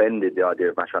people who defended the idea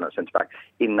of Mascherano at centre-back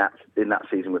in that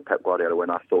season with Pep Guardiola,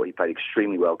 when I thought he played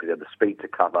extremely well because he had the speed to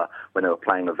cover when they were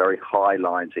playing a very high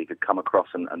line, so he could come across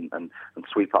and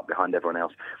sweep up behind everyone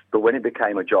else. But when it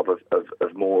became a job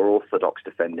of more orthodox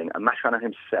defending, and Mascherano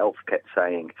himself kept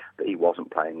saying that he wasn't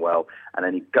playing well, and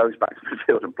then he goes back to the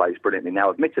field and plays brilliantly.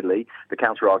 Now, admittedly, the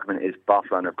counter-argument is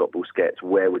Barcelona have got Busquets.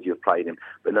 Where would you have played him?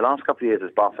 But in the last couple of years,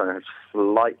 as Barcelona has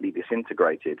slightly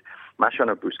disintegrated,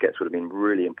 Mascherano Busquets would have been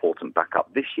really important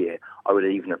backup. This year, I would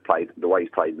even have played the way he's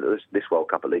played this World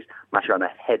Cup, at least, Mascherano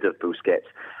ahead of Busquets.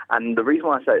 And the reason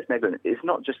why I say it's negligent is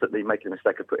not just that they make the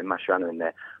mistake of putting Mascherano in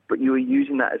there, but you were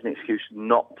using that as an excuse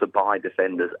not to buy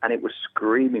defenders, and it was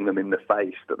screaming them in the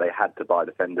face that they had to buy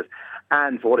defenders.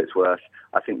 And for what it's worth,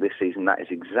 I think this season that is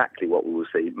exactly what we will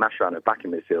see. Mascherano back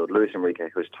in midfield. Luis Enrique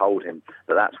has told him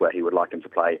that that's where he would like him to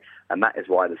play, and that is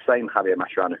why the same Javier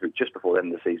Mascherano, who just before the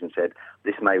end of the season said,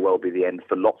 this may well be the end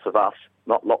for lots of us,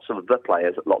 not lots of the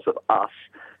players, lots of us,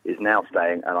 is now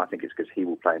staying, and I think it's because he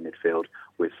will play in midfield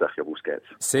with Sergio Busquets.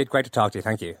 Sid, great to talk to you.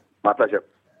 Thank you. My pleasure.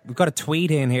 We've got a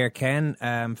tweet in here, Ken,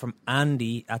 from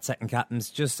Andy at Second Captains,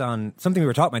 just on something we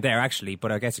were talking about there, actually,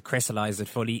 but I guess it crystallised it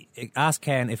fully. Ask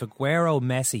Ken if Aguero,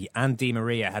 Messi and Di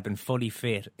Maria had been fully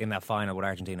fit in that final, would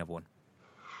Argentina have won?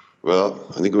 Well,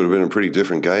 I think it would have been a pretty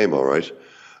different game, all right.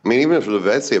 I mean, even if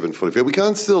Lavezzi had been fully fit, we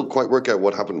can't still quite work out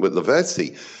what happened with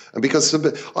Lavezzi. And because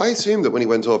I assumed that when he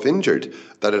went off injured,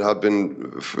 that it had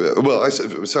been, I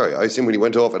assumed when he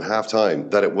went off at half-time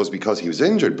that it was because he was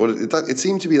injured. But it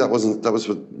seemed to be that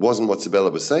wasn't what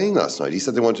Sabella was saying last night. He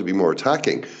said they wanted to be more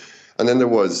attacking. And then there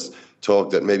was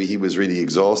talk that maybe he was really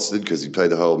exhausted because he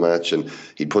played the whole match and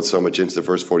he'd put so much into the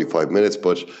first 45 minutes.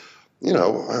 But, you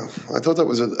know, I thought that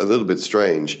was a little bit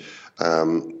strange.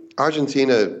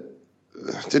 Argentina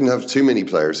didn't have too many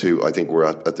players who I think were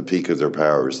at the peak of their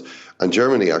powers, and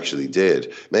Germany actually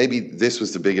did. Maybe this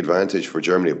was the big advantage for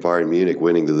Germany of Bayern Munich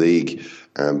winning the league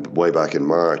way back in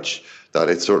March, that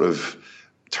it sort of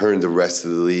turned the rest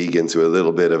of the league into a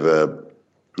little bit of a,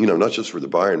 you know, not just for the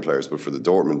Bayern players but for the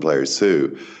Dortmund players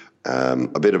too,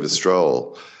 a bit of a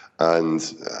stroll.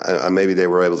 And maybe they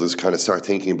were able to kind of start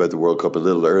thinking about the World Cup a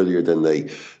little earlier than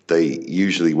they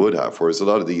usually would have. Whereas a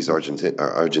lot of these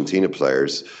Argentina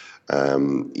players,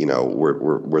 you know,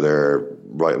 were there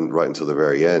right until the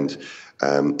very end.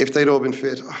 If they'd all been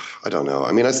fit, I don't know.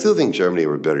 I mean, I still think Germany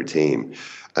were a better team.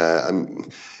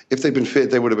 And if they'd been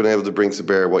fit, they would have been able to bring to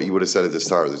bear what you would have said at the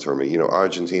start of the tournament. You know,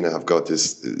 Argentina have got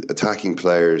this attacking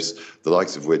players, the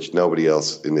likes of which nobody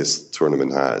else in this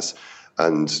tournament has.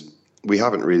 And we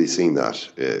haven't really seen that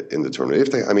in the tournament.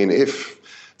 If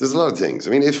there's a lot of things.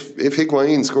 I mean, if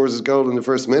Higuain scores his goal in the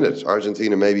first minute,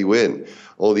 Argentina maybe win.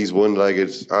 All these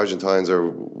one-legged Argentines are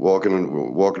walking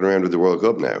around with the World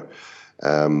Cup now.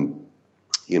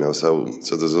 You know, so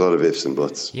there's a lot of ifs and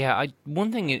buts. Yeah,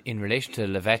 one thing in relation to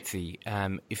Lavezzi,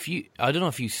 I don't know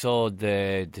if you saw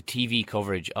the TV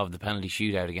coverage of the penalty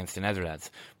shootout against the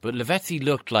Netherlands, but Lavezzi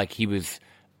looked like he was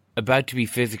about to be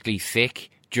physically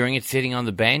sick during it, sitting on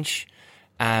the bench.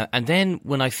 And then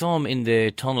when I saw him in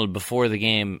the tunnel before the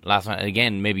game last night, and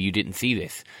again, maybe you didn't see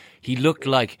this, he looked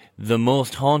like the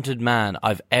most haunted man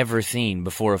I've ever seen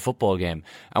before a football game.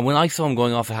 And when I saw him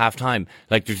going off at half-time,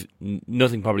 like, there's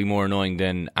nothing probably more annoying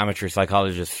than amateur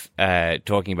psychologists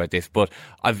talking about this, but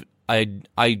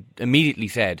I immediately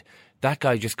said, that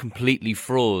guy just completely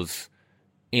froze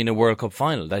in a World Cup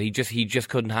final, that he just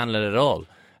couldn't handle it at all.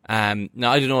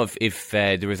 Now, I don't know if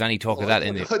there was any talk of that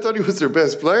in it. I thought he was their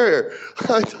best player.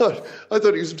 I thought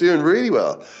he was doing really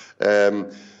well.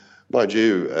 Mind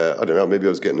you, I don't know, maybe I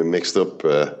was getting them mixed up.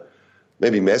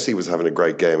 Maybe Messi was having a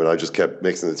great game and I just kept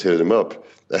mixing the two of them up.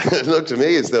 It looked to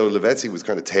me as though Lavezzi was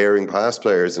kind of tearing past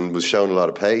players and was showing a lot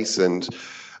of pace. And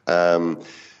I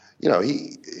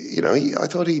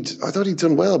thought he'd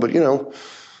done well, but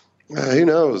who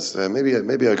knows? Maybe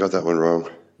I got that one wrong.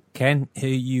 Ken,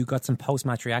 you got some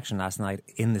post-match reaction last night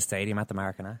in the stadium at the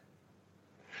Maracanã.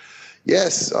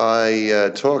 Yes, I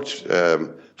talked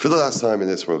for the last time in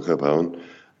this World Cup, Owen,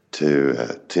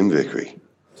 to Tim Vickery.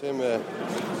 Tim,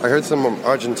 I heard some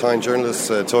Argentine journalists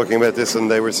talking about this,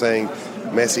 and they were saying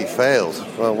Messi failed.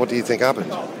 Well, what do you think happened?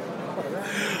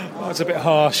 Well, it's a bit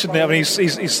harsh, isn't it? I mean,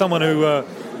 he's someone who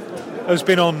has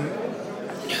been on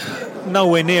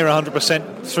nowhere near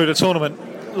 100% through the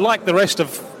tournament, like the rest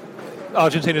of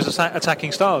Argentina's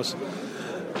attacking stars.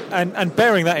 And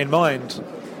bearing that in mind,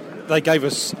 they gave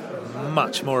us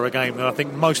much more of a game than I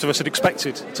think most of us had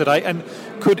expected today, and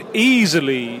could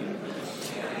easily,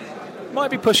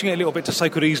 might be pushing it a little bit to say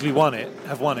could easily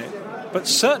have won it, but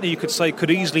certainly you could say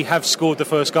could easily have scored the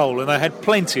first goal, and they had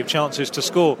plenty of chances to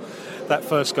score that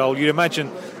first goal. You'd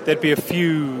imagine there'd be a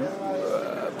few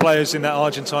players in that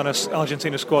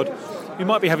Argentina squad who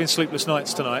might be having sleepless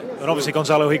nights tonight, and obviously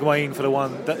Gonzalo Higuain for the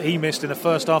one that he missed in the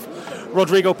first half,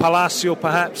 Rodrigo Palacio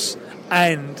perhaps,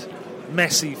 and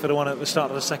Messi for the one at the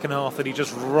start of the second half that he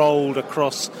just rolled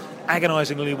across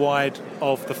agonisingly wide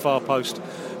of the far post.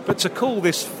 But to call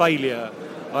this failure,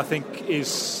 I think,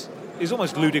 is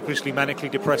almost ludicrously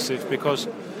manically depressive, because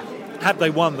had they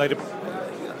won, they'd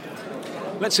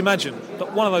have... Let's imagine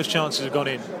that one of those chances had gone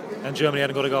in and Germany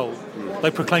hadn't got a goal. They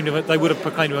would have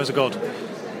proclaimed him as a god.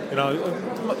 You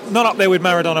know, not up there with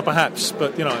Maradona perhaps,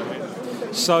 but, you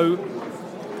know. So,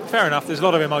 fair enough, there's a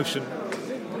lot of emotion,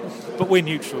 but we're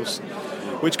neutrals,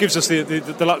 which gives us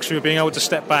the luxury of being able to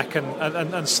step back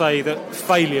and say that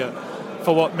failure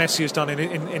for what Messi has done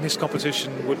in this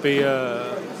competition would be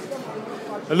a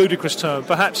ludicrous term.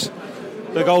 Perhaps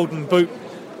the golden boot,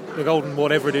 the golden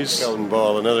whatever it is. Golden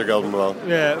ball, another golden ball.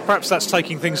 Yeah, perhaps that's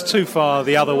taking things too far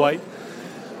the other way.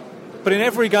 But in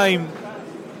every game,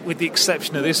 with the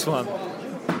exception of this one,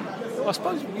 I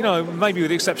suppose, you know, maybe with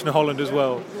the exception of Holland as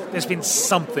well, there's been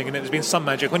something and there's been some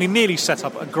magic. When he nearly set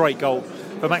up a great goal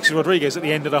for Maxi Rodriguez at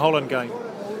the end of the Holland game,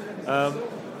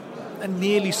 and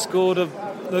nearly scored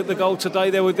the goal today.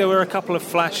 There were a couple of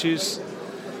flashes,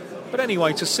 but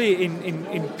anyway, to see it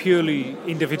in purely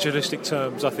individualistic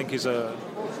terms, I think is a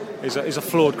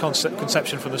flawed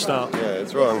conception from the start. Yeah,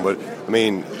 it's wrong, but I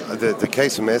mean, the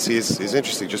case of Messi is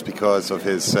interesting just because of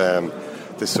his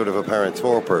this sort of apparent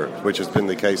torpor, which has been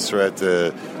the case throughout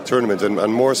the tournament,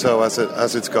 and more so as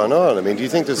it's gone on. I mean, do you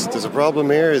think there's a problem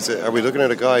here? Are we looking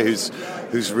at a guy who's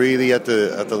really at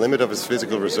the limit of his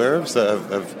physical reserves? That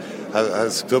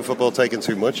has club football taken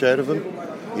too much out of him?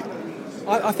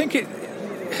 I think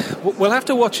we'll have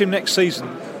to watch him next season,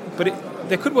 but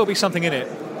there could well be something in it.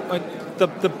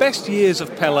 The best years of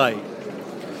Pelé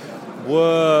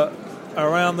were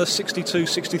around the 62,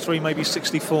 63, maybe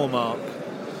 64 mark,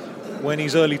 when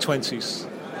he's early 20s.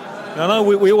 Now, I know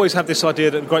we always have this idea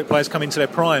that great players come into their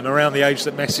prime around the age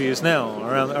that Messi is now,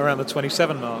 around the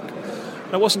 27 mark.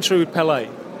 That wasn't true with Pelé.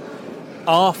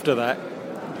 After that,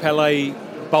 Pelé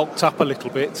bulked up a little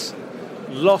bit,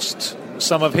 lost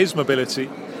some of his mobility,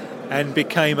 and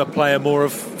became a player more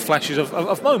of flashes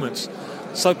of moments.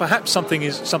 So perhaps something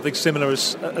similar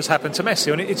has happened to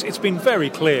Messi, and it's been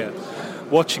very clear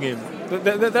watching him.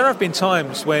 There have been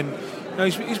times when, you know,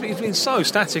 he's been so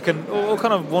static and all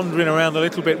kind of wandering around a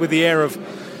little bit with the air of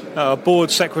a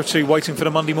board secretary waiting for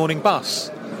the Monday morning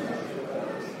bus.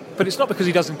 But it's not because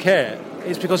he doesn't care.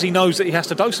 It's because he knows that he has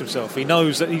to dose himself. He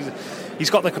knows that he's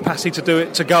got the capacity to do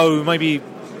it, to go maybe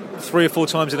 3 or 4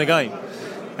 times in a game,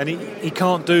 and he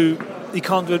can't do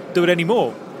it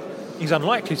anymore. He's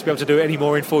unlikely to be able to do it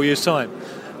anymore in 4 years' time,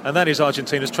 and that is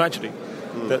Argentina's tragedy.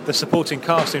 That the supporting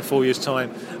cast in 4 years'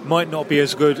 time might not be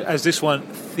as good as this one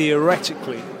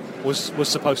theoretically was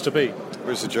supposed to be.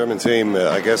 Whereas the German team,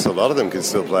 I guess a lot of them can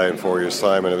still play in 4 years'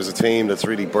 time, and it was a team that's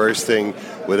really bursting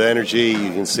with energy.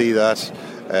 You can see that.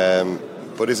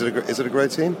 But is it a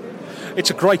great team? It's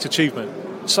a great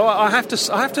achievement. So I have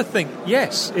to think,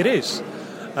 yes, it is.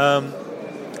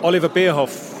 Oliver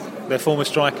Bierhoff, their former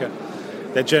striker,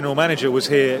 their general manager, was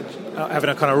here having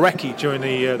a kind of recce during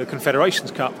the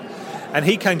Confederations Cup, and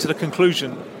he came to the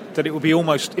conclusion that it would be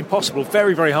almost impossible,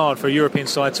 very, very hard for a European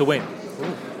side to win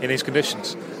in these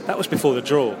conditions. That was before the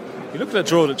draw. You look at the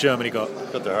draw that Germany got.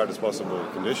 Got the hardest possible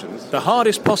conditions. The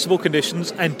hardest possible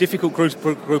conditions and difficult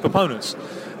group opponents.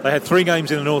 They had 3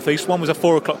 games in the northeast. One was a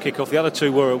 4 o'clock kickoff. The other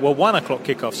 2 were 1 o'clock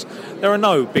kickoffs. There are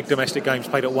no big domestic games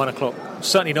played at 1 o'clock.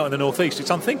 Certainly not in the northeast. It's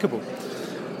unthinkable.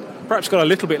 Perhaps got a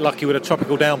little bit lucky with a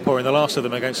tropical downpour in the last of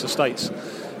them against the States.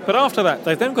 But after that,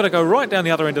 they've then got to go right down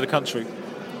the other end of the country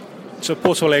to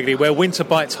Porto Alegre, where winter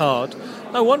bites hard.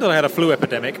 No wonder they had a flu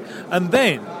epidemic. And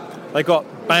then they got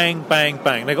bang, bang,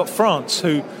 bang. They got France,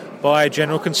 who, by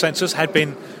general consensus, had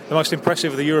been the most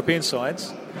impressive of the European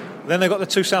sides. Then they got the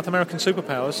 2 South American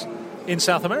superpowers in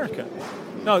South America.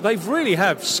 No, they really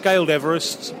have scaled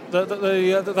Everest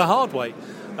the hard way.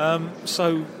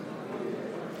 So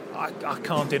I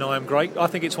can't deny them great. I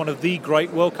think it's one of the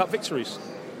great World Cup victories.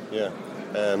 Yeah.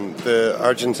 The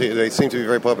Argentina, they seem to be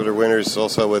very popular winners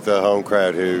also with the home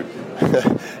crowd, who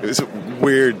it was a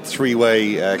weird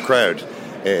 3-way crowd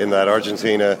in that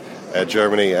Argentina,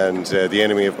 Germany, and the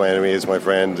enemy of my enemy is my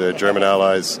friend, German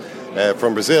allies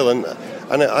from Brazil. And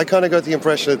And I kind of got the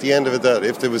impression at the end of it that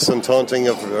if there was some taunting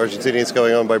of Argentinians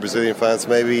going on by Brazilian fans,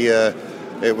 maybe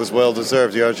it was well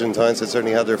deserved. The Argentines had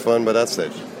certainly had their fun by that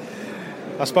stage.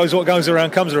 I suppose what goes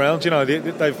around comes around. You know,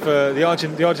 the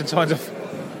Argentines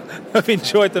have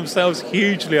enjoyed themselves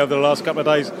hugely over the last couple of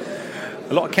days.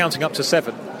 A lot of counting up to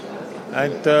 7,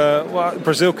 and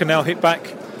Brazil can now hit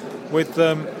back with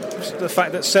the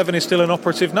fact that 7 is still an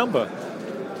operative number.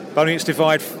 Only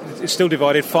it's still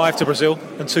divided 5 to Brazil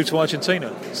and 2 to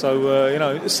Argentina.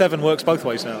 So 7 works both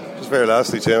ways now. Just very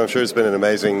lastly, Tim, I'm sure it's been an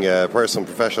amazing personal,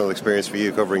 professional experience for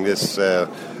you covering this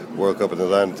World Cup in the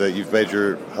land. You've made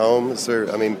your home. Is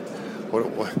there? I mean, what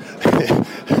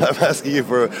I'm asking you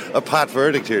for a pat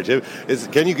verdict here, Tim.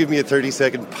 Can you give me a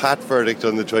 30-second pat verdict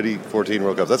on the 2014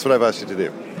 World Cup? That's what I've asked you to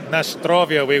do.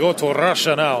 Nastrovia, we go to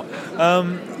Russia now.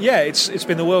 It's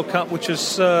been the World Cup, which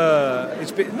is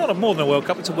it's been not more than a World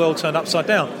Cup. It's a world turned upside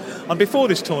down. And before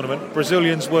this tournament,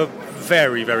 Brazilians were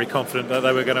very, very confident that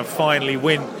they were going to finally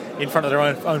win in front of their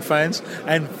own fans,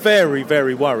 and very,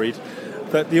 very worried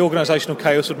that the organisational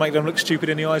chaos would make them look stupid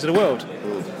in the eyes of the world.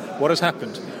 What has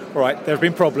happened? All right, there have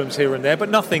been problems here and there, but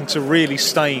nothing to really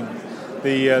stain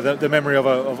the memory of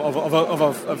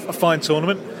a fine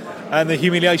tournament. And the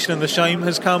humiliation and the shame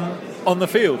has come on the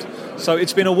field. So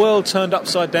it's been a world turned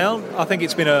upside down. I think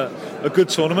it's been a good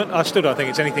tournament. I still don't think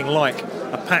it's anything like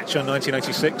a patch on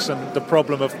 1986, and the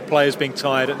problem of players being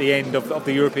tired at the end of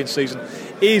the European season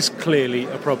is clearly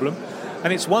a problem.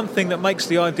 And it's one thing that makes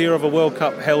the idea of a World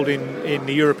Cup held in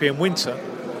the European winter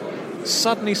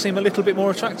suddenly seem a little bit more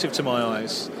attractive to my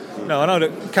eyes. Now, I know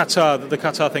that the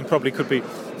Qatar thing probably could be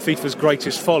FIFA's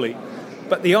greatest folly,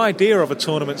 but the idea of a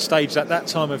tournament staged at that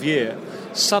time of year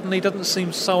suddenly doesn't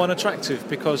seem so unattractive,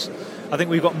 because I think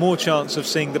we've got more chance of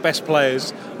seeing the best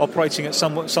players operating at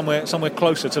somewhere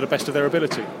closer to the best of their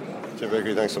ability. Jim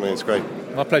Vickery, thanks so much. It's great.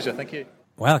 My pleasure. Thank you.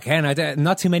 Well, Ken,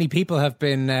 not too many people have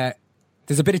been...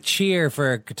 there's a bit of cheer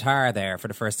for Qatar there for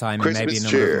the first time in maybe a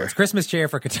number of months. Christmas cheer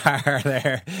for Qatar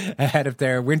there ahead of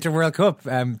their Winter World Cup.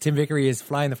 Tim Vickery is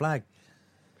flying the flag.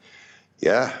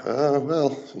 Yeah,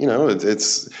 well, it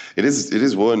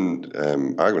is one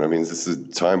argument. I mean, this is a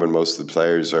time when most of the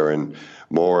players are in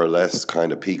more or less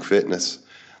kind of peak fitness,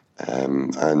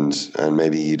 and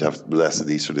maybe you'd have less of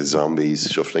these sort of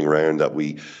zombies shuffling around that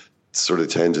we sort of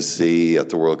tend to see at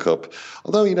the World Cup.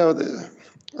 Although,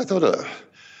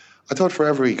 I thought for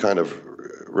every kind of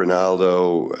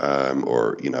Ronaldo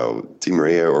or Di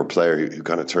Maria or player who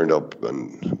kind of turned up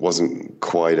and wasn't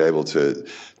quite able to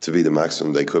be the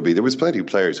maximum they could be, there was plenty of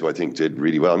players who I think did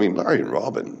really well. I mean, Larry and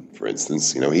Robin, for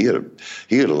instance, he had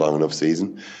a long enough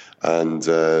season, and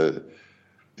it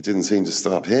didn't seem to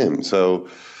stop him. So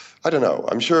I don't know.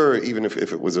 I'm sure even if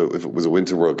it was a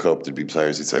Winter World Cup, there'd be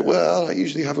players who'd say, "Well, I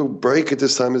usually have a break at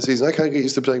this time of the season. I can't get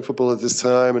used to playing football at this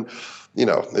time," and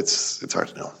it's hard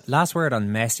to know. Last word on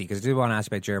Messi, because I do want to ask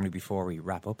about Germany before we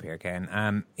wrap up here, Ken.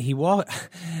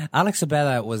 Alex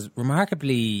Sabella was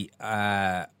remarkably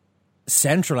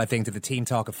central, I think, to the team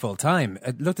talk at full time.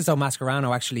 It looked as though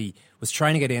Mascherano actually was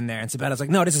trying to get in there, and Sabella's like,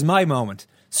 "No, this is my moment.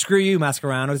 Screw you,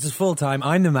 Mascherano. This is full time.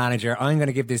 I'm the manager. I'm going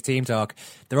to give this team talk."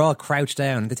 They're all crouched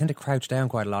down. They tend to crouch down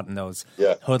quite a lot in those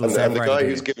huddles. And the guy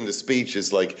who's giving the speech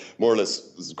is like more or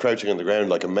less crouching on the ground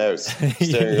like a mouse,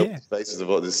 staring up at the faces of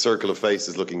all this circle of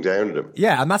faces looking down at him.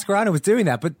 Yeah, and Mascherano was doing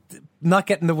that, but not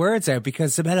getting the words out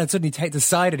because Sabella suddenly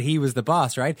decided he was the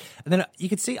boss, right? And then you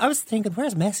could see, I was thinking,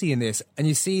 where's Messi in this? And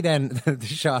you see then the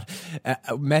shot,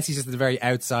 Messi's just at the very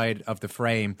outside of the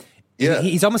frame. Yeah.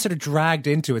 He's almost sort of dragged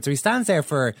into it. So he stands there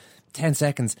for 10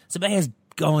 seconds. Sabella's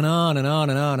going on and on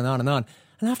and on and on and on.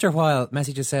 And after a while,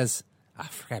 Messi just says,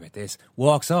 forget about this,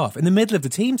 walks off in the middle of the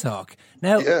team talk.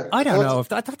 Now, I don't know if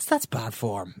that's bad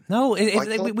form. No, we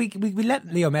let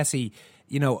Leo Messi,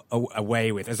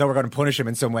 away with, as though we're going to punish him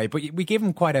in some way. But we give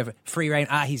him quite a free rein.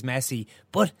 He's Messi.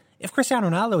 But if Cristiano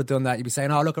Ronaldo had done that, you'd be saying,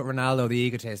 look at Ronaldo, the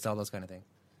egotist, all those kind of things.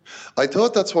 I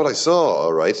thought that's what I saw,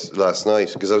 all right, last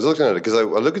night, because I was looking at it, because I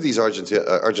look at these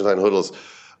Argentine huddles,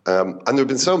 and there have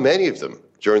been so many of them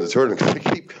during the tournament. They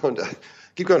keep going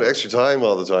to extra time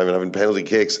all the time and having penalty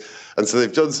kicks, and so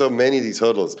they've done so many of these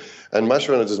huddles. And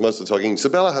Mascherano does most of the talking.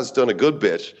 Sabella has done a good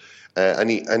bit, and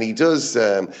he does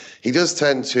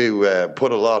tend to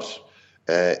put a lot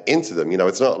into them.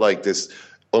 It's not like this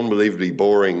unbelievably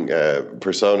boring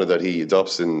persona that he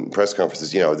adopts in press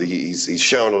conferences. He's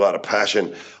shown a lot of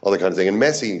passion, all that kind of thing. And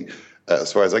Messi,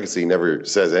 as far as I can see, never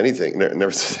says anything.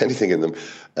 Never says anything in them.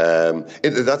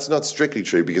 That's not strictly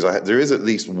true because there is at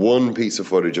least one piece of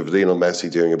footage of Lionel Messi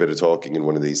doing a bit of talking in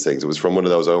one of these things. It was from one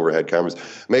of those overhead cameras.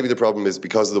 Maybe the problem is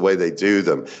because of the way they do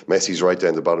them. Messi's right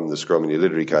down the bottom of the scrum, and you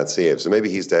literally can't see him. So maybe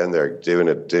he's down there doing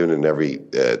it in every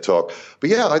talk. But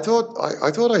yeah, I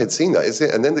thought I had seen that.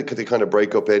 And then they kind of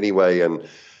break up anyway, and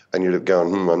you're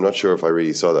going, I'm not sure if I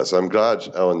really saw that. So I'm glad,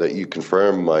 Owen, that you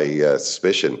confirmed my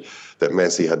suspicion that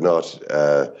Messi had not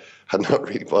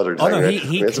really bothered. Oh no,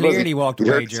 he clearly walked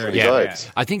away during. Yeah.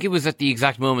 I think it was at the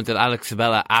exact moment that Alex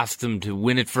Sabella asked him to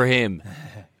win it for him.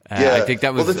 I think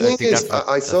that was. Well, the thing is,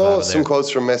 I saw some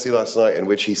quotes from Messi last night in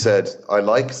which he said, "I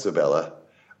like Sabella,"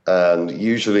 and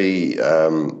usually,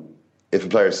 if a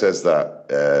player says that,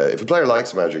 if a player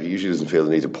likes a manager, he usually doesn't feel the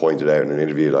need to point it out in an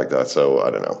interview like that. So I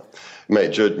don't know.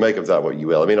 Make of that what you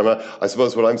will. I mean, I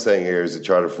suppose what I'm saying here is a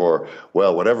charter for,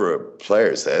 well, whatever a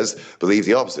player says, believe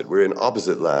the opposite. We're in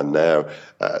opposite land now.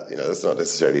 That's not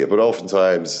necessarily it. But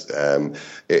oftentimes,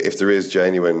 if there is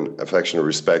genuine affection or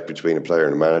respect between a player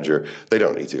and a manager, they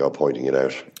don't need to go pointing it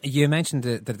out. You mentioned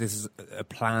that this is a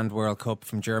planned World Cup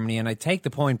from Germany, and I take the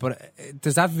point, but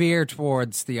does that veer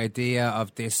towards the idea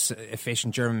of this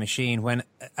efficient German machine when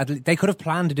they could have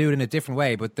planned to do it in a different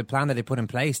way, but the plan that they put in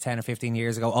place 10 or 15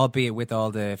 years ago, albeit with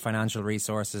all the financial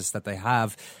resources that they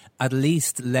have, at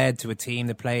least led to a team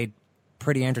that played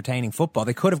pretty entertaining football.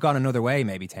 They could have gone another way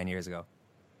maybe 10 years ago.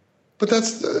 But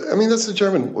that's the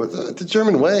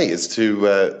German way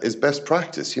is best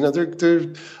practice.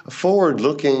 They're a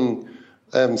forward-looking,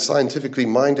 scientifically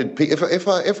minded people.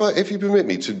 If you permit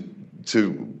me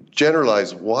to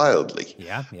generalize wildly,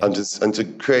 and to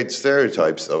create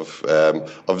stereotypes of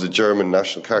the German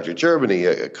national character. Germany,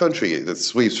 a country that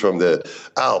sweeps from the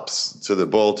Alps to the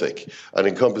Baltic and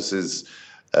encompasses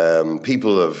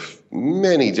people of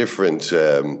many different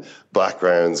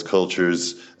backgrounds,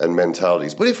 cultures, and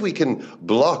mentalities. But if we can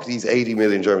block these 80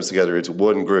 million Germans together into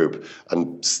one group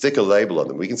and stick a label on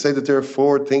them, we can say that they're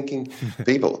forward-thinking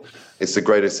people. It's the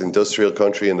greatest industrial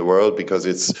country in the world because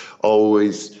it's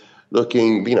always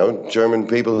looking, German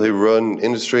people who run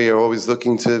industry are always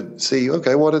looking to see,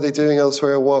 okay, what are they doing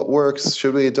elsewhere? What works?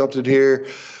 Should we adopt it here?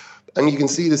 And you can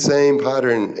see the same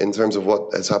pattern in terms of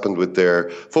what has happened with their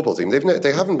football team.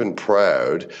 They haven't been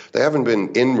proud. They haven't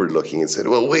been inward-looking and said,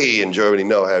 well, we in Germany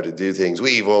know how to do things.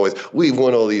 We've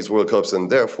won all these World Cups, and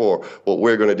therefore what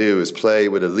we're going to do is play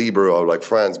with a libero like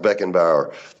Franz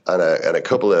Beckenbauer and a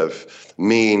couple of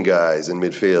mean guys in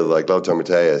midfield like Lothar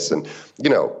Matthäus. And,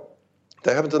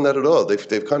 they haven't done that at all.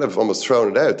 They've kind of almost thrown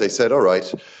it out. They said, all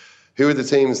right, who are the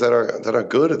teams that are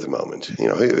good at the moment?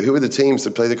 Who are the teams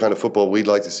that play the kind of football we'd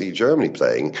like to see Germany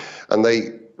playing? And they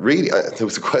really, there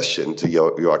was a question to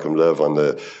Joachim Löw on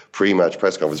the pre-match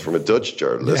press conference from a Dutch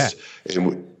journalist.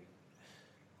 Yeah.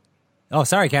 Oh,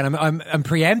 sorry, Ken. I'm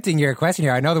preempting your question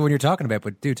here. I know the one you're talking about,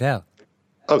 but do tell.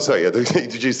 Oh, sorry. Yeah.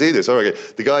 Did you see this? Oh, okay.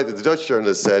 The Dutch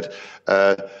journalist said,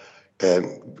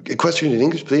 a question in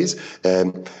English, please.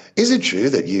 Is it true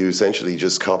that you essentially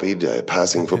just copied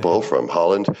passing football from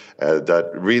Holland? That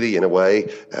really, in a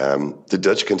way, the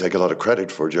Dutch can take a lot of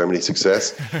credit for Germany's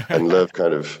success? And Löw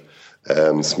kind of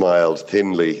smiled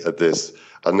thinly at this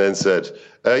and then said,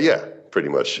 yeah, pretty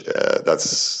much.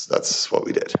 That's what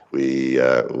we did.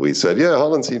 We said, yeah,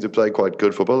 Holland seemed to play quite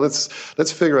good football. Let's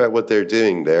figure out what they're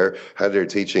doing there, how they're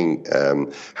teaching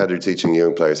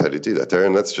young players how to do that there,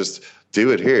 and let's just do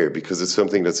it here because it's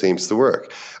something that seems to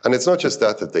work. And it's not just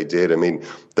that they did. I mean,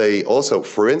 they also,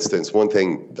 for instance, one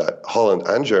thing that Holland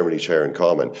and Germany share in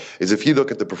common is if you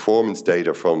look at the performance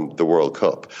data from the World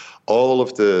Cup, all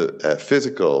of the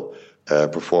physical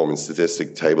performance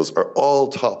statistic tables are all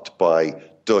topped by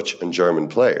Dutch and German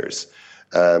players.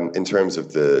 In terms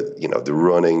of the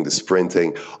running, the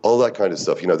sprinting, all that kind of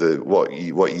stuff. What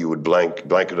you would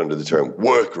blanket under the term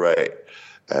work rate,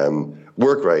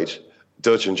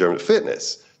 Dutch and German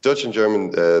fitness. The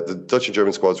Dutch and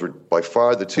German squads were by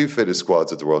far the two fittest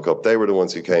squads at the World Cup. They were the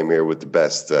ones who came here with the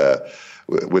best,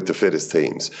 with the fittest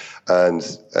teams,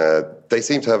 and they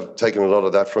seem to have taken a lot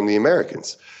of that from the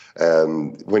Americans.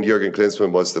 When Jurgen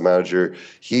Klinsmann was the manager,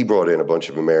 he brought in a bunch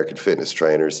of American fitness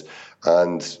trainers,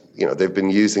 and they've been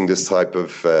using this type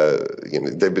of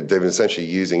they've been essentially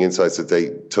using insights that they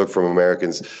took from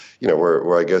Americans,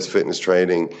 where I guess fitness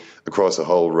training across a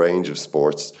whole range of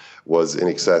sports was in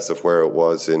excess of where it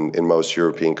was in most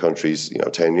European countries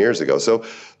 10 years ago. So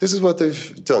this is what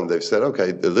they've done. They've said, okay,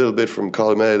 a little bit from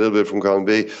column A, a little bit from column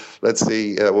B, let's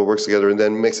see what works together, and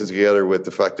then mix it together with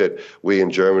the fact that we in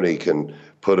Germany can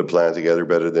put a plan together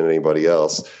better than anybody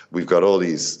else. We've got all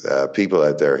these people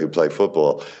out there who play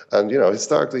football, and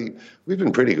historically we've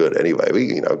been pretty good anyway. We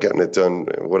getting it done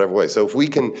whatever way. So if we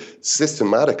can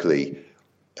systematically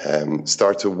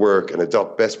start to work and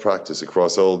adopt best practice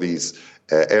across all these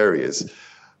areas,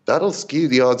 that'll skew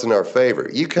the odds in our favour.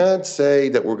 You can't say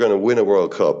that we're going to win a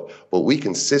World Cup, but we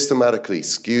can systematically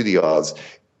skew the odds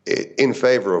in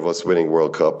favour of us winning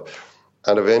World Cup.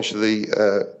 And eventually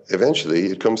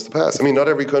it comes to pass. I mean, not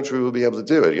every country will be able to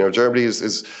do it. Germany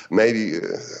is maybe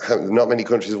not many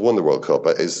countries have won the World Cup.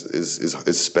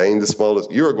 Is Spain the smallest?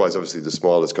 Uruguay is obviously the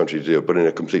smallest country to do it, but in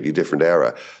a completely different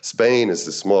era. Spain is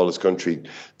the smallest country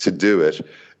to do it,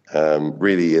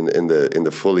 really in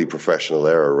the fully professional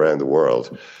era around the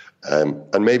world.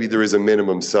 And maybe there is a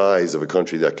minimum size of a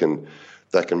country that can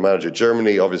manage it.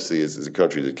 Germany obviously is a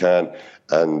country that can.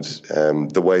 And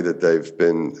the way that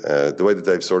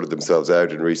they've sorted themselves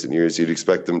out in recent years, you'd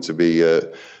expect them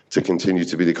to continue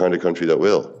to be the kind of country that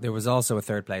will. There was also a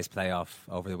third place playoff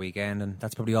over the weekend, and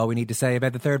that's probably all we need to say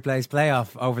about the third place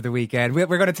playoff over the weekend. We're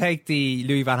going to take the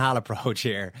Louis van Gaal approach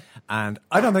here, and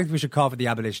I don't think we should call for the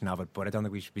abolition of it, but I don't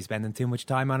think we should be spending too much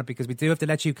time on it, because we do have to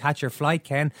let you catch your flight,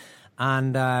 Ken.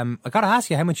 And I got to ask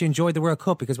you how much you enjoyed the World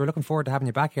Cup, because we're looking forward to having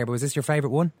you back here. But was this your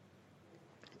favourite one?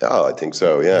 Oh, I think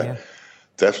so, yeah.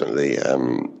 Definitely. I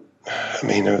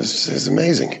mean, it was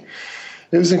amazing.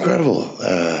 It was incredible.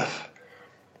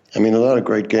 I mean, a lot of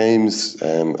great games.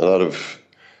 A lot of,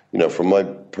 from my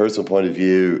personal point of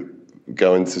view,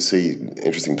 going to see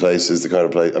interesting places, the kind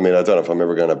of place. I mean, I don't know if I'm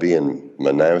ever going to be in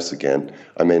Manaus again.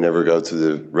 I may never go to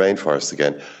the rainforest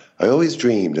again. I always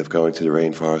dreamed of going to the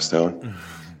rainforest, Owen.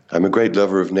 I'm a great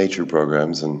lover of nature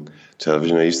programs and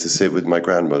television. I used to sit with my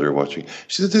grandmother watching.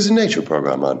 She said, "There's a nature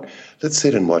program on. Let's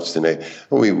sit and watch the nature."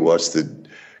 And we watched the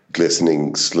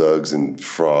glistening slugs and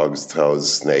frogs,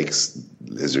 toads, snakes,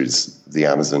 lizards, the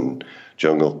Amazon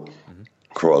jungle,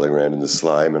 crawling around in the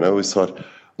slime. And I always thought,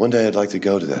 one day I'd like to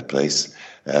go to that place.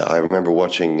 I remember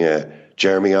watching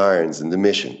Jeremy Irons in The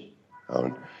Mission.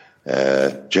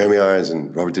 Jeremy Irons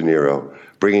and Robert De Niro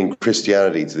bringing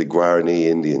Christianity to the Guarani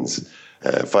Indians,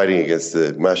 fighting against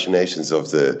the machinations of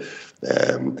the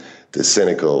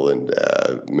cynical and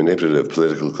manipulative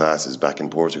political classes back in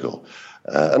Portugal.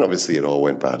 And obviously it all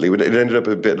went badly. It ended up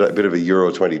a bit of a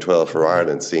Euro 2012 for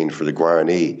Ireland scene for the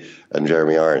Guarani and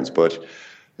Jeremy Irons. But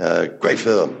great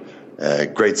film,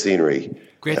 great scenery.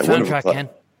 Great soundtrack, Ken.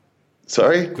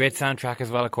 Sorry? Great soundtrack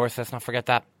as well, of course. Let's not forget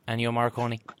that. Ennio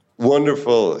Morricone.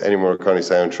 Wonderful Ennio Morricone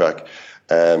soundtrack.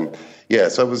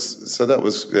 So that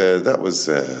was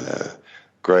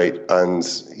great. And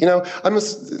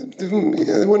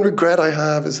one regret I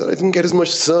have is that I didn't get as much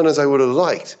sun as I would have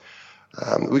liked.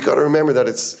 We've got to remember that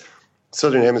it's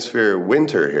Southern Hemisphere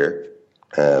winter here,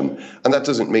 and that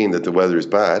doesn't mean that the weather is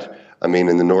bad. I mean,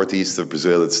 in the northeast of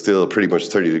Brazil, it's still pretty much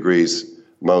 30 degrees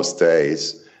most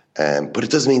days, but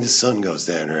it doesn't mean the sun goes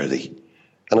down early.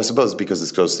 And I suppose because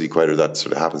it's close to the equator, that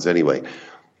sort of happens anyway.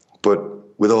 But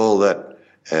with all that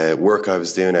work I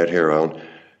was doing out here, Owen,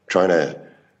 trying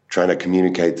to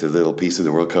communicate the little piece of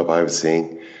the World Cup I was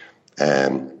seeing,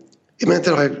 it meant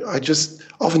that I just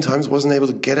oftentimes wasn't able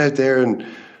to get out there and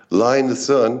lie in the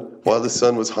sun while the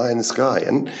sun was high in the sky.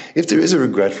 And if there is a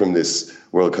regret from this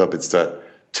World Cup, it's that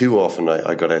too often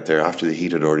I got out there after the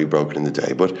heat had already broken in the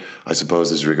day. But I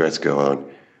suppose as regrets go on,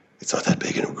 it's not that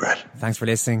big a regret. Thanks for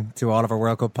listening to all of our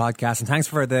World Cup podcasts, and thanks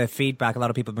for the feedback. A lot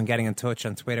of people have been getting in touch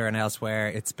on Twitter and elsewhere.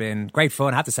 It's been great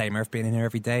fun, I have to say, Murph, being in here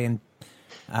every day and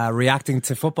reacting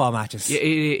to football matches. Yeah,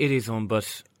 it is on,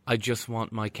 but I just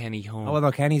want my Kenny home. Oh,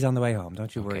 well, Kenny's on the way home.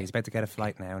 Don't you worry. He's about to get a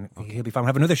flight now, and he'll be fine. We'll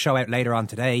have another show out later on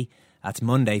today. That's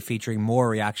Monday, featuring more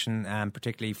reaction,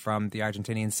 particularly from the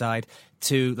Argentinian side,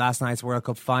 to last night's World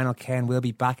Cup final. Ken will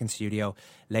be back in studio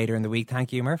later in the week.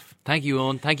 Thank you, Murph. Thank you,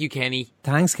 Owen. Thank you, Kenny.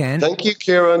 Thanks, Ken. Thank you,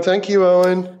 Kieran. Thank you,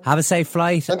 Owen. Have a safe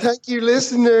flight. And thank you,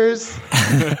 listeners.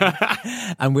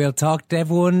 And we'll talk to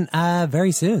everyone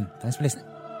very soon. Thanks for listening.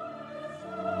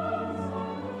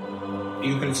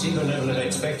 You can see the level of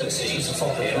expectancy. It's a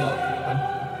football.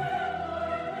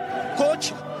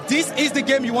 Coach, this is the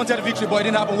game you wanted a victory, but it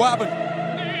didn't happen. What happened?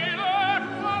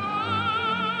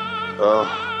 Oh,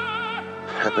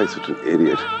 Pepe's such an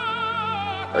idiot.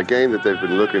 A game that they've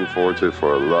been looking forward to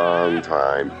for a long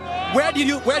time. Where do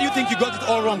you think you got it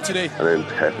all wrong today? And then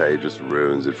Pepe just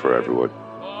ruins it for everyone.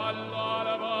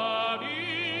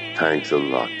 Thanks a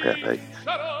lot, Pepe.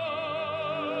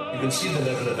 You can see the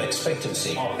level of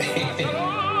expectancy. When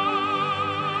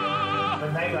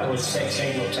Neymar was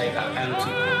 16, he'll take that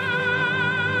penalty.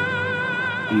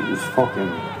 He was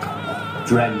fucking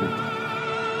dreading it.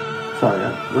 Sorry,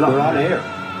 we're on air.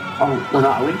 Oh, we're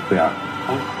not. We are.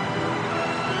 Oh.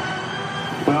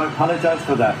 Well, I apologise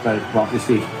for that, but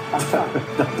obviously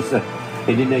that was an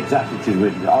inexactitude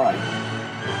with it. All right.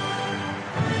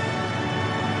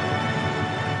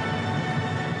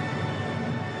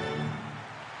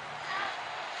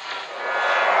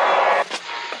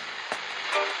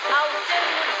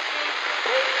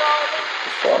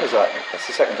 What is that? That's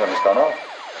the second time it's gone off.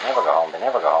 They never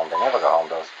go home,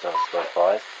 those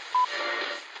boys.